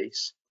research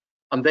base,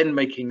 and then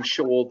making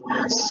sure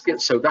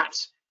that so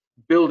that's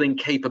building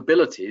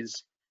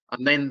capabilities,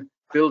 and then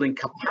building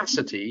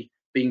capacity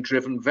being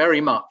driven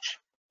very much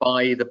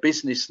by the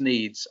business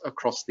needs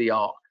across the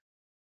arc.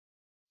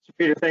 So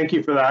Peter, thank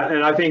you for that.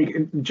 And I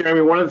think,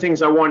 Jeremy, one of the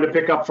things I wanted to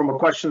pick up from a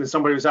question that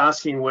somebody was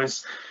asking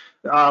was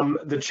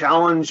the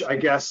challenge, I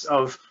guess,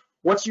 of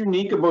what's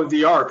unique about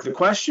the ARC. The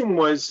question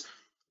was,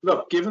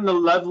 look, given the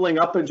leveling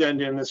up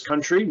agenda in this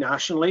country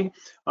nationally,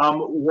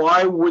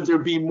 why would there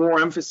be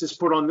more emphasis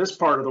put on this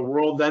part of the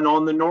world than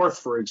on the North,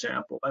 for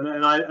example?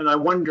 And I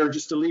wonder,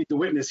 just to lead the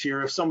witness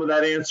here, if some of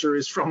that answer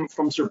is from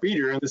Sir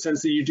Peter, in the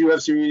sense that you do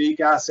have some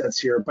unique assets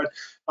here. But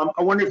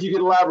I wonder if you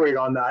could elaborate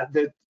on that,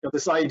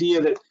 this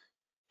idea that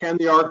can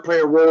the ARC play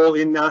a role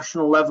in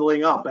national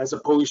leveling up, as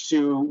opposed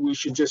to we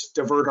should just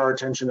divert our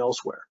attention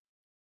elsewhere?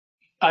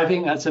 I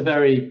think that's a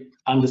very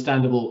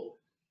understandable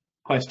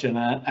question,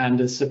 and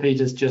as Sir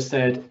Peter's just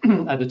said,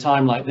 at a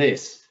time like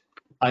this,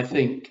 I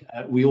think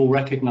we all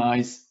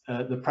recognise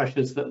the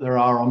pressures that there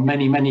are on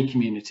many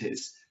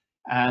communities,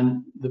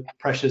 and the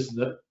pressures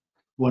that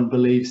one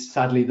believes,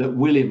 sadly, that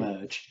will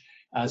emerge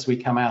as we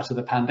come out of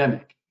the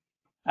pandemic.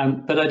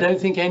 But I don't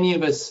think any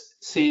of us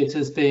see it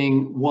as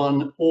being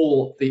one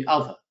or the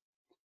other.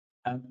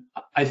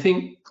 I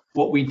think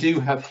what we do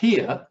have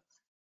here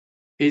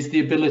is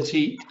the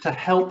ability to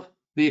help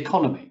the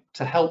economy,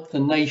 to help the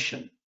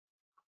nation.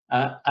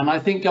 And I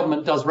think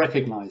government does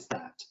recognise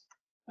that.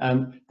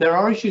 There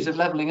are issues of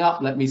levelling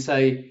up, let me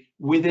say,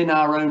 within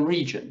our own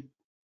region.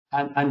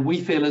 And we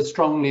feel as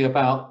strongly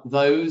about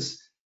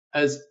those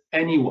as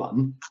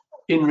anyone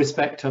in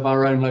respect of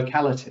our own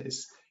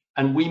localities.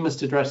 And we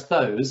must address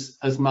those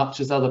as much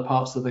as other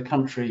parts of the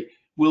country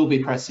will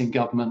be pressing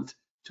government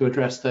to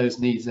address those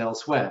needs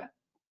elsewhere.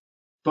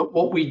 But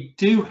what we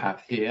do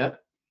have here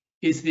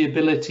is the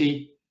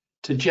ability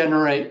to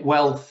generate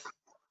wealth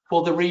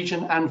for the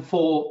region and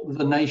for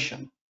the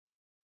nation.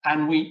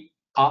 And we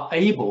are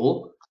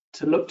able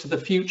to look to the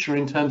future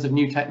in terms of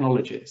new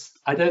technologies.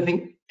 I don't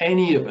think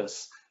any of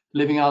us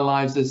living our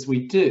lives as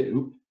we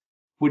do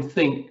would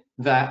think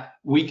that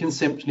we can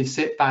simply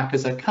sit back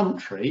as a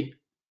country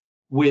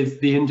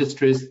with the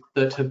industries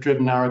that have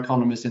driven our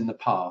economies in the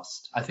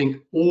past. I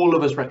think all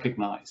of us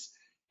recognise,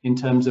 in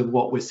terms of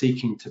what we're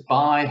seeking to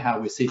buy, how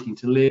we're seeking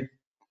to live,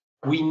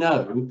 we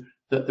know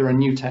that there are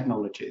new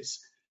technologies.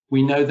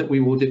 We know that we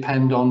will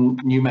depend on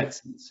new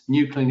medicines,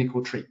 new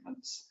clinical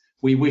treatments.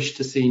 We wish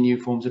to see new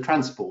forms of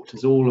transport,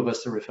 as all of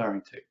us are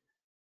referring to.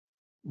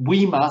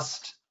 We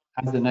must,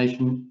 as a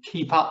nation,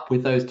 keep up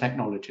with those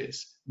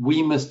technologies.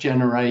 We must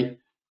generate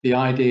the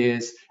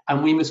ideas,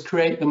 and we must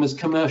create them as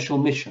commercial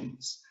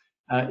missions.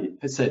 As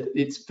I said,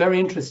 it's very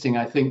interesting,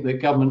 I think,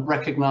 that government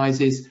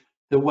recognises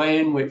the way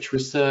in which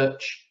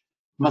research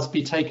must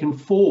be taken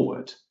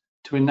forward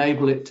to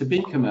enable it to be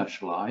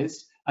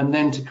commercialised, and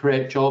then to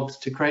create jobs,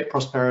 to create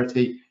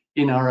prosperity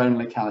in our own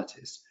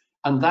localities.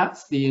 And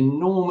that's the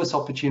enormous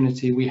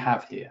opportunity we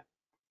have here.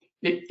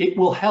 It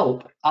will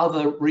help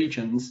other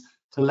regions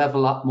to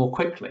level up more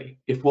quickly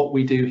if what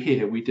we do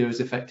here, we do as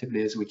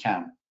effectively as we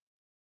can.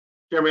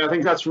 Jeremy, I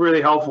think that's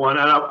really helpful. And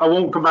I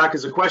won't come back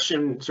as a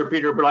question, Sir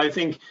Peter, but I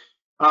think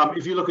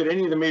if you look at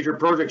any of the major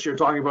projects you're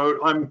talking about,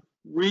 I'm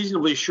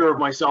reasonably sure of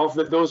myself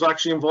that those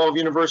actually involve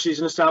universities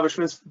and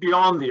establishments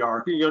beyond the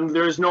ARC.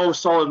 There is no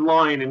solid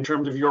line in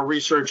terms of your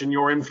research and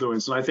your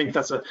influence, and I think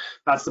that's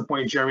the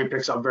point Jeremy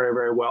picks up very,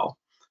 very well.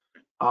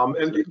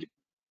 And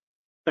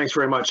thanks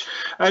very much.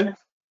 And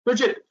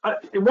Bridget,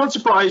 it won't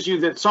surprise you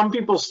that some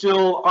people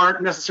still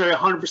aren't necessarily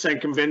 100%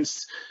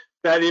 convinced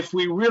that if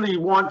we really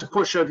want to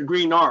push a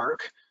green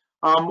arc,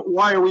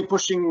 why are we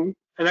pushing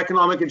an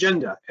economic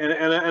agenda?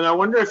 And I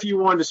wonder if you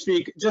want to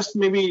speak just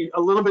maybe a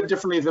little bit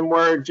differently than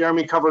where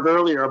Jeremy covered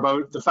earlier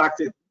about the fact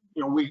that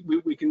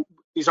we can,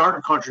 these aren't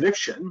a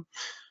contradiction.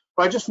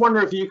 But I just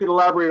wonder if you could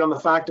elaborate on the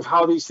fact of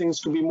how these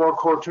things can be more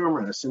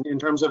coterminous in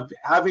terms of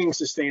having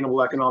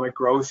sustainable economic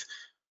growth,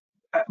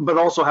 but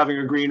also having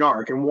a green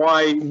arc, and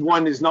why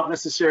one is not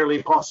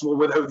necessarily possible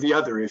without the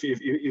other. If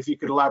you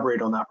could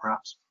elaborate on that,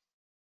 perhaps.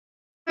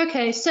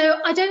 Okay, so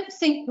I don't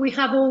think we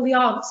have all the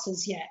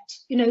answers yet.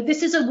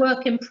 This is a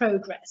work in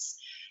progress.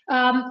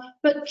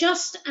 But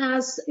just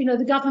as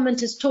the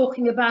government is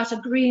talking about a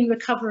green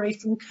recovery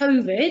from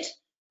COVID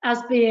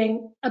as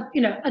being a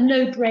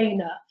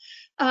no-brainer,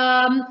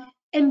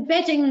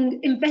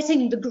 embedding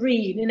the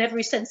green in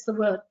every sense of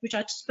the word, which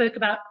I spoke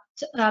about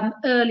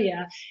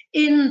earlier,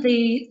 in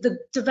the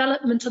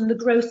development and the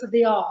growth of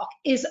the ARC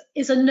is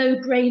a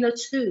no-brainer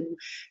too.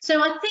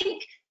 So I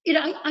think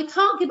I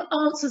can't give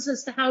answers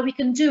as to how we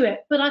can do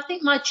it, but I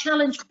think my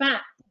challenge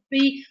back would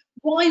be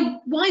why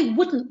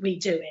wouldn't we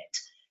do it?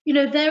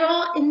 There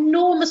are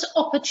enormous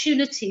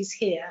opportunities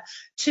here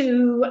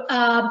to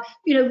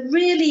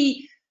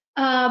really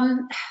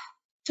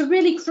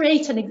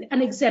create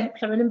an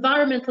exemplar, an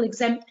environmental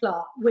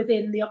exemplar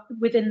within the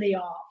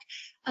ARC,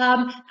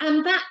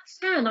 and that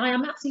I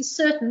am absolutely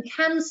certain,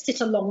 can sit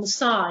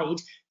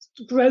alongside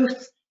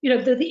growth.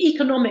 The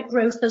economic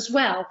growth as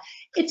well.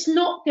 It's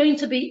not going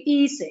to be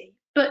easy,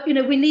 but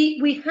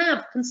we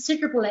have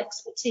considerable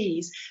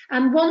expertise,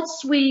 and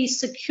once we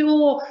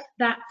secure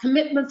that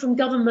commitment from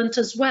government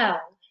as well,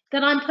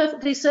 then I'm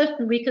perfectly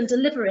certain we can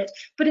deliver it.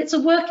 But it's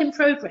a work in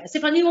progress.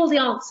 If I knew all the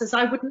answers,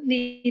 I wouldn't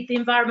need the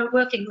Environment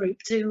Working Group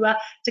to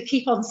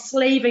keep on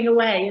slaving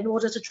away in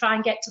order to try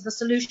and get to the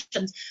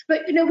solutions.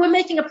 But we're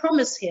making a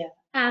promise here,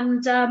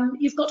 and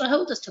you've got to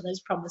hold us to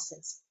those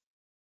promises.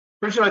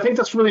 Richard, I think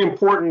that's really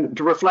important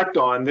to reflect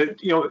on, that,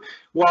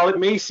 while it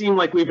may seem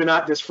like we've been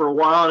at this for a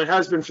while, and it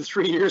has been for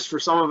 3 years for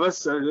some of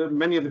us,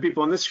 many of the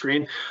people on this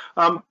screen,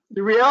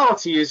 the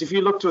reality is, if you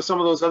look to some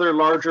of those other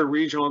larger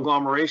regional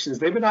agglomerations,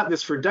 they've been at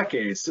this for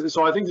decades.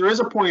 So I think there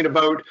is a point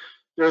about,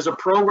 there's a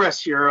progress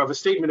here of a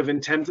statement of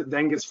intent that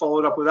then gets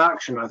followed up with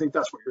action. I think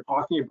that's what you're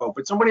talking about.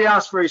 But somebody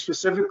asked very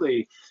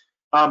specifically,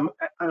 and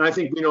I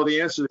think we know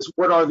the answer to this,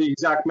 what are the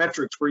exact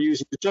metrics we're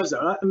using to judge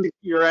that? And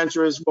your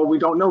answer is, well, we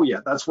don't know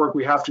yet. That's work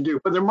we have to do.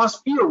 But there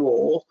must be a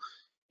role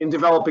in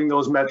developing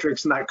those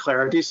metrics and that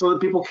clarity so that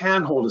people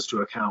can hold us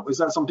to account. Is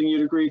that something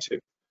you'd agree to?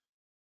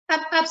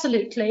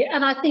 Absolutely.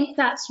 And I think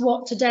that's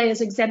what today has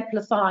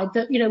exemplified,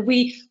 that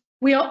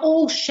we are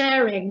all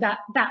sharing that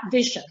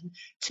vision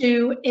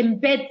to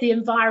embed the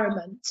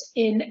environment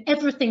in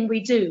everything we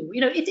do.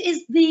 It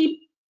is the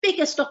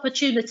biggest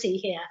opportunity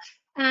here.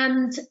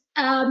 And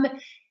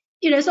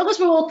as long as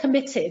we're all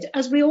committed,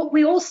 as we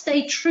all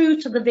stay true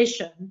to the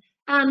vision,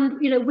 and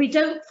we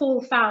don't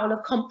fall foul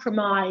of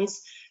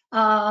compromise,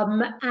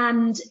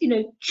 and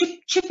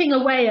chipping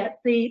away at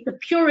the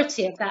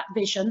purity of that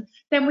vision,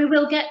 then we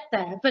will get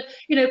there. But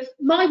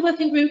my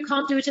working group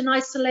can't do it in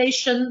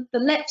isolation, the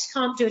LEPs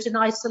can't do it in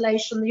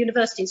isolation, the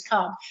universities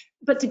can't.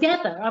 But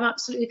together, I'm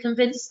absolutely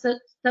convinced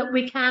that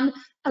we can,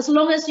 as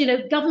long as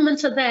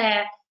government are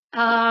there,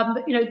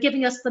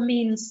 giving us the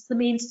means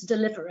to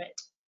deliver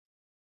it.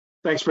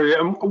 Thanks, Barry.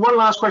 One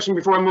last question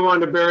before I move on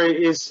to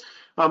Barry is,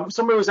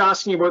 somebody was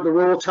asking about the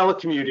role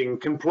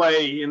telecommuting can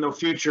play in the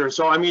future.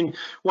 So, I mean,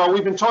 while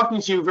we've been talking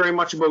to you very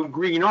much about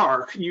green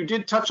arc, you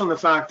did touch on the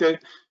fact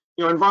that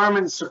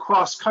environment's a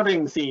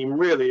cross-cutting theme,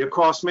 really,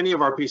 across many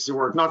of our pieces of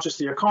work, not just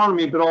the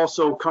economy, but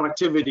also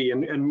connectivity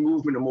and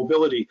movement and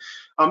mobility.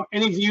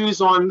 Any views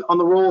on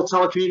the role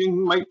telecommuting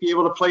might be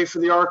able to play for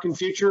the arc in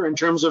future in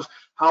terms of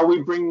how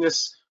we bring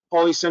this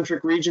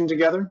polycentric region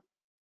together?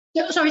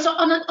 Sorry, so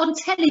on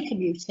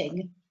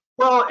telecommuting?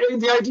 Well,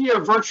 the idea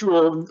of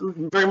virtual,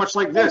 very much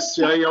like this,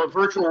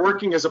 virtual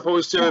working as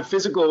opposed to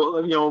physical,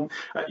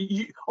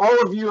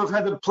 all of you have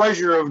had the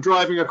pleasure of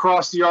driving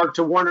across the arc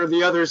to one or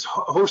the other's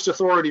host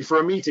authority for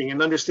a meeting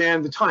and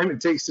understand the time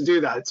it takes to do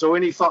that. So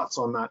any thoughts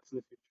on that?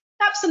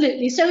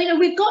 Absolutely. So,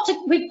 we've got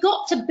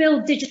to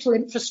build digital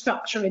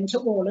infrastructure into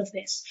all of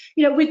this.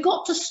 We've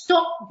got to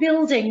stop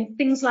building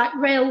things like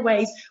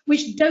railways,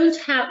 which don't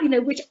have,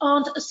 which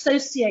aren't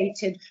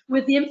associated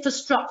with the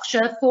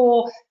infrastructure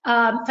for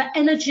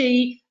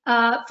energy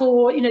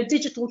for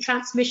digital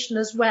transmission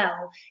as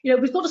well.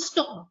 We've got to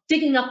stop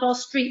digging up our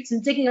streets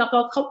and digging up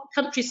our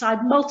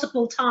countryside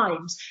multiple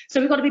times. So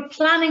we've got to be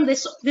planning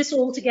this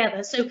all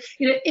together. So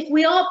if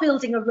we are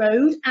building a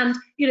road, and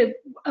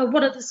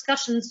one of the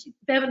discussions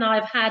Bev and I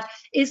have had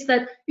is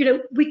that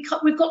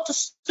we've got to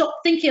stop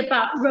thinking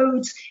about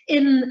roads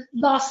in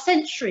last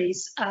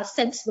century's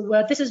sense of the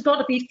word. This has got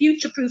to be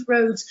future-proof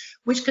roads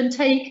which can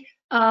take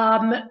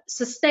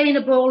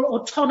sustainable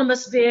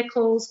autonomous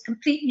vehicles,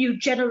 complete new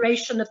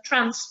generation of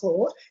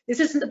transport.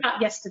 This isn't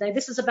about yesterday,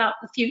 this is about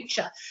the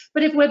future.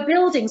 But if we're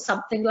building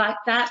something like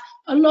that,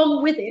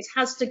 along with it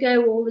has to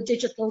go all the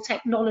digital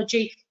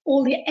technology,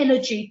 all the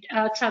energy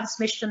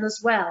transmission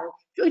as well.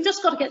 We've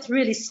just got to get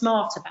really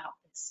smart about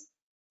this.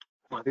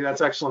 I think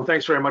that's excellent.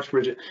 Thanks very much,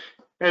 Bridget.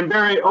 And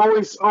Barry,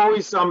 always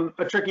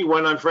a tricky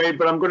one, I'm afraid,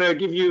 but I'm going to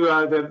give you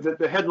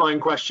the headline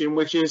question,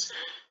 which is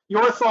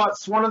your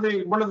thoughts. One of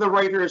the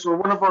writers, or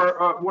one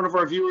of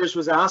our viewers,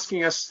 was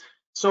asking us,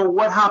 so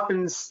what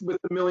happens with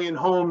the million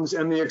homes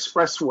and the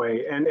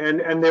expressway?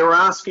 And they were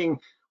asking,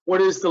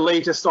 what is the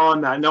latest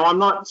on that? Now, I'm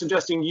not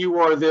suggesting you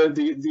are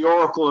the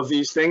oracle of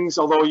these things,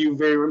 although you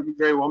very,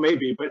 very well may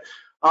be. But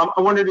I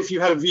wondered if you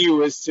had a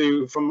view as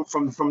to,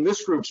 from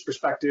this group's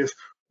perspective,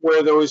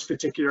 where those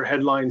particular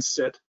headlines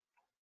sit.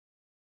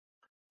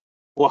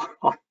 Well,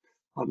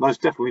 I'm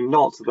most definitely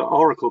not the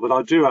oracle, but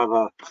I do have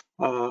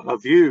a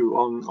view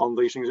on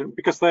these things,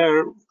 because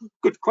they're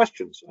good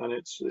questions, and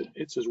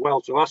it's as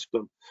well to ask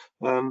them,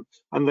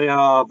 and they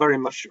are very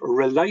much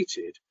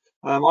related.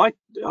 I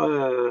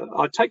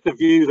take the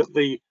view that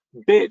the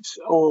bit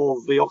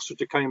of the Oxford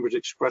to Cambridge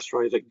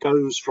Expressway that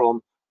goes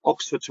from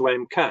Oxford to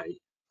MK,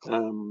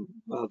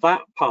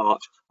 that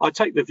part, I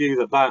take the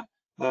view that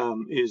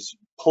is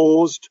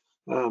paused,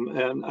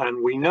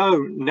 and we know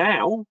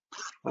now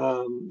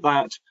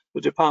that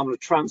the Department of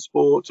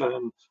Transport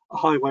and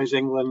Highways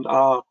England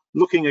are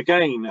looking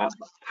again at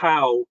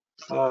how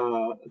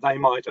they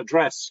might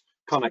address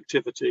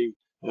connectivity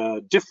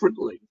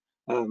differently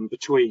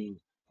between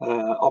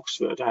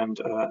Oxford and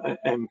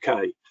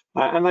MK.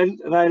 And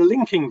they're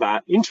linking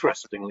that,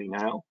 interestingly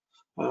now,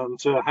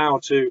 to how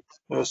to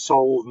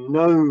solve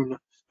known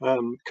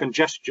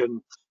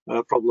congestion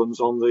problems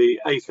on the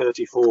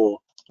A34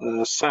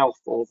 south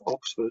of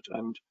Oxford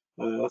and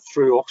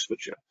through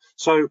Oxfordshire.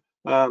 So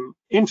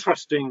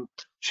interesting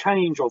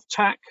change of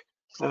tack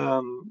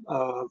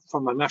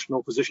from a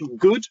national position,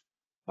 good.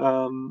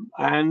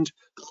 And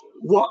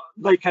what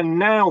they can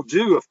now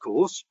do, of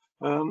course,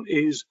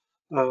 is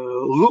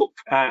look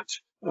at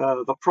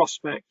the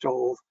prospect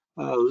of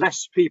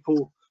less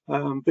people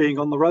being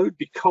on the road,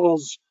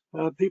 because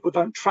people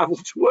don't travel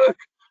to work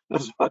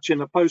as much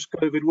in a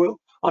post-COVID world.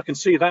 I can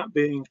see that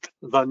being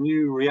the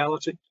new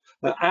reality.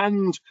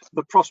 And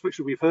the prospects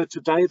that we've heard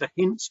today, the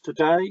hints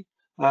today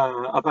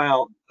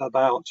about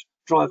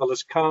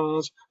driverless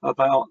cars,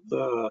 about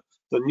the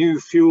new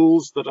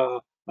fuels that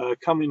are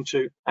coming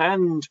to,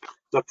 and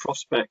the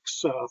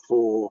prospects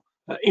for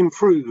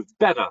improved,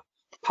 better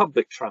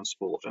public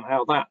transport and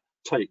how that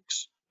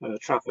takes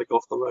traffic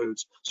off the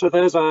roads. So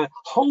there's a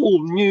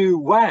whole new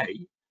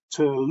way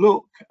to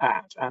look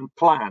at and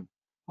plan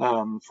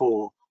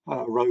for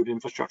road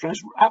infrastructure. And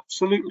it's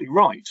absolutely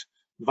right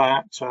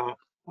that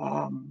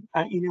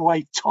in a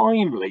way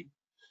timely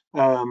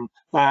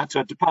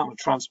that Department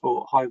of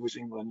Transport, Highways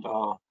England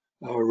are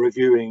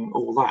reviewing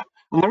all that.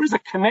 And there is a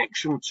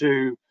connection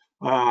to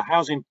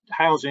housing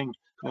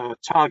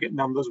target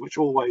numbers, which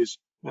always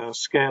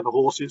scare the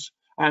horses.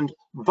 And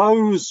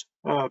those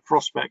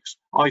prospects,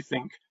 I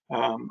think,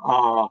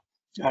 are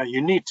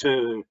you need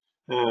to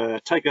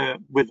take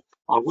with,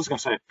 I was going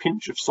to say a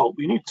pinch of salt,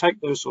 but you need to take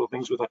those sort of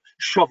things with a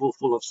shovel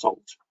full of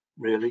salt,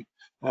 really,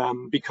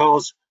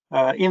 because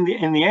in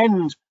the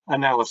end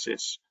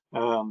analysis,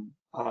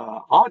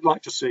 I'd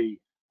like to see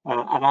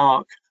an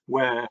arc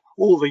where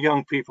all the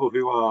young people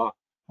who are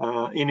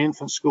in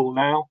infant school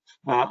now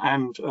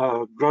and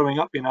growing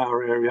up in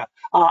our area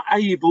are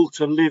able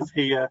to live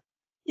here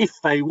if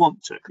they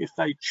want to, if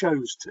they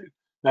chose to.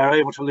 They're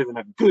able to live in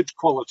a good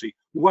quality,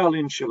 well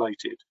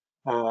insulated,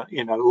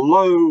 in a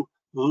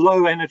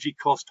low energy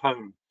cost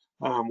home,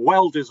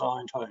 well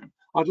designed home.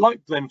 I'd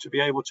like them to be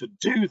able to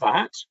do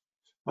that,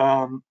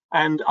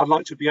 and I'd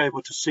like to be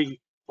able to see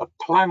the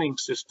planning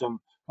system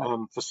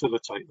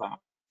facilitate that.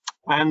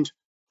 And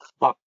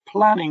the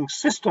planning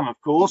system, of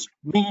course,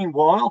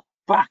 meanwhile,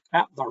 back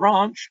at the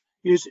ranch,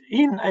 is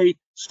in a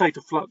state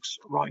of flux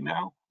right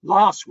now.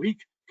 Last week,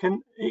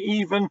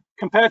 even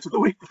compared to the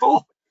week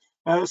before.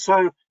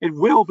 So it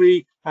will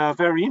be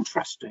very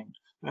interesting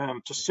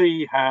to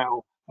see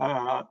how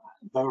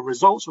the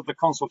results of the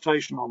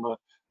consultation on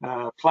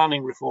the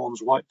planning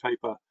reforms white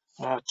paper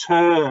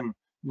turn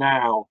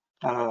now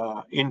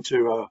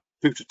into a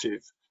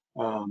putative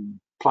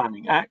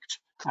planning act,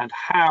 and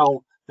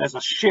how there's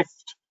a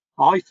shift.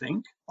 I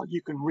think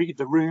you can read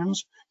the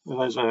rooms.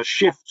 There's a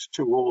shift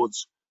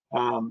towards,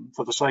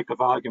 for the sake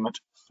of argument,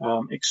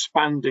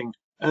 expanding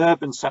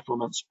urban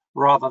settlements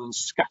rather than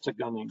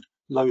scattergunning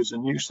loads of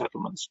new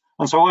settlements.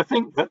 And so I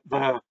think that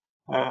the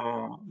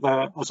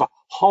there's a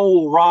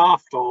whole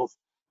raft of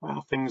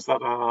things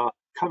that are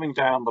coming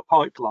down the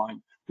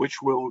pipeline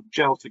which will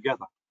gel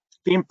together.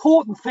 The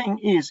important thing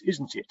is,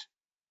 isn't it,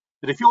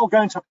 that if you're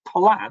going to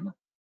plan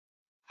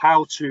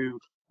how to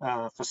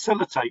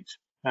facilitate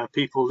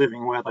people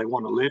living where they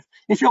want to live,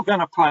 if you're going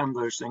to plan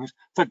those things,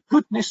 for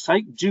goodness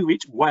sake, do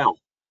it well,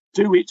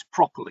 do it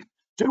properly,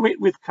 do it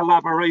with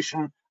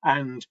collaboration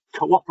and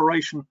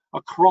cooperation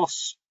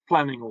across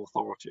planning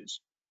authorities,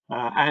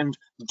 and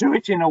do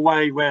it in a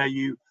way where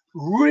you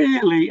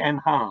really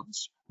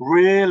enhance,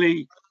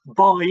 really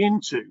buy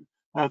into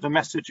the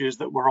messages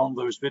that were on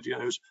those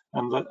videos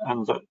and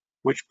that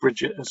which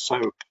Bridget has so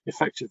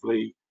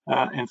effectively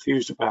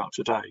enthused about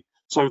today.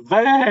 So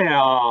there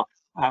are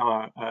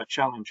our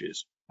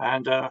challenges,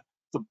 and the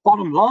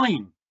bottom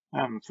line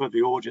for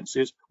the audience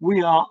is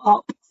we are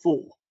up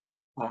for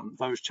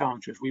those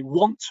challenges. We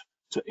want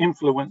to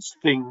influence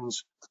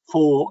things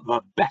for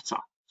the better,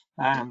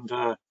 and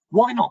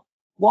why not?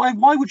 Why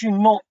would you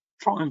not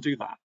try and do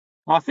that?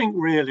 I think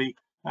really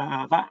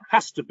that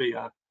has to be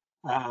a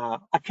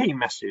key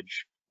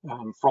message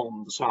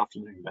from this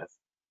afternoon, Beth.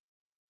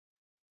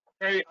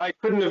 I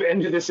couldn't have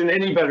ended this in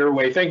any better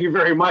way. Thank you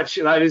very much.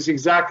 That is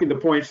exactly the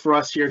point for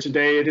us here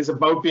today. It is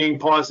about being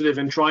positive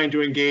and trying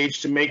to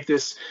engage to make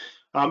this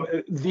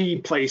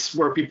the place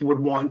where people would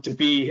want to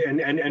be.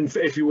 And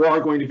if you are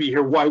going to be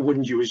here, why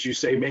wouldn't you, as you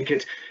say, make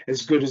it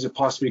as good as it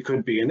possibly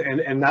could be?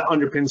 And that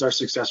underpins our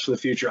success for the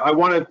future. I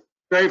want to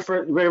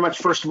very much,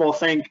 first of all,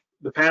 thank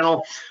the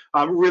panel.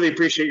 Really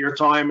appreciate your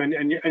time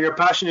and your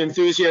passion and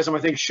enthusiasm. I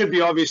think should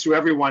be obvious to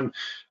everyone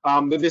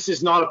that this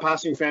is not a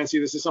passing fancy.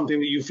 This is something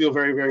that you feel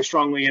very, very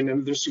strongly in,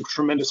 and there's a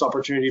tremendous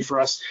opportunity for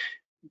us.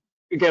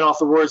 Again, off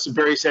the words that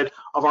Barry said,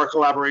 of our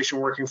collaboration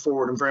working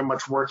forward and very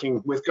much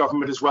working with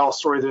government as well.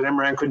 Sorry that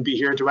Imran couldn't be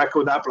here to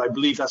echo that, but I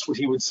believe that's what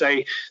he would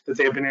say, that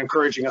they have been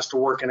encouraging us to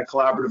work in a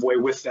collaborative way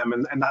with them,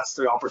 and that's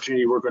the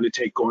opportunity we're going to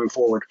take going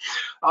forward.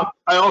 I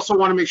also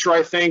want to make sure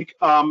I thank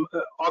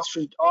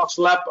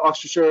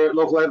Oxfordshire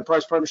Local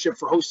Enterprise Partnership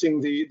for hosting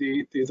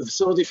the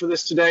facility for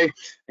this today,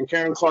 and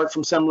Karen Clark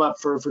from SEMLEP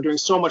for doing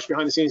so much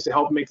behind the scenes to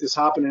help make this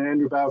happen, and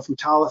Andrew Bow from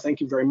TALA,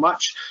 thank you very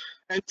much.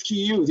 And to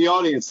you, the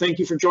audience, thank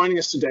you for joining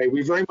us today.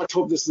 We very much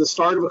hope this is the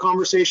start of a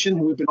conversation.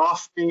 We've been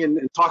offering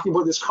and talking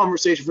about this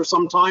conversation for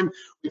some time.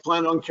 We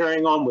plan on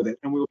carrying on with it,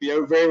 and we will be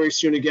out very, very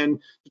soon again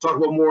to talk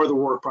about more of the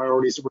work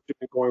priorities that we're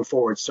doing going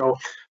forward. So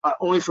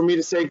only for me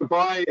to say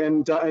goodbye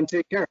and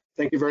take care.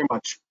 Thank you very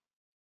much.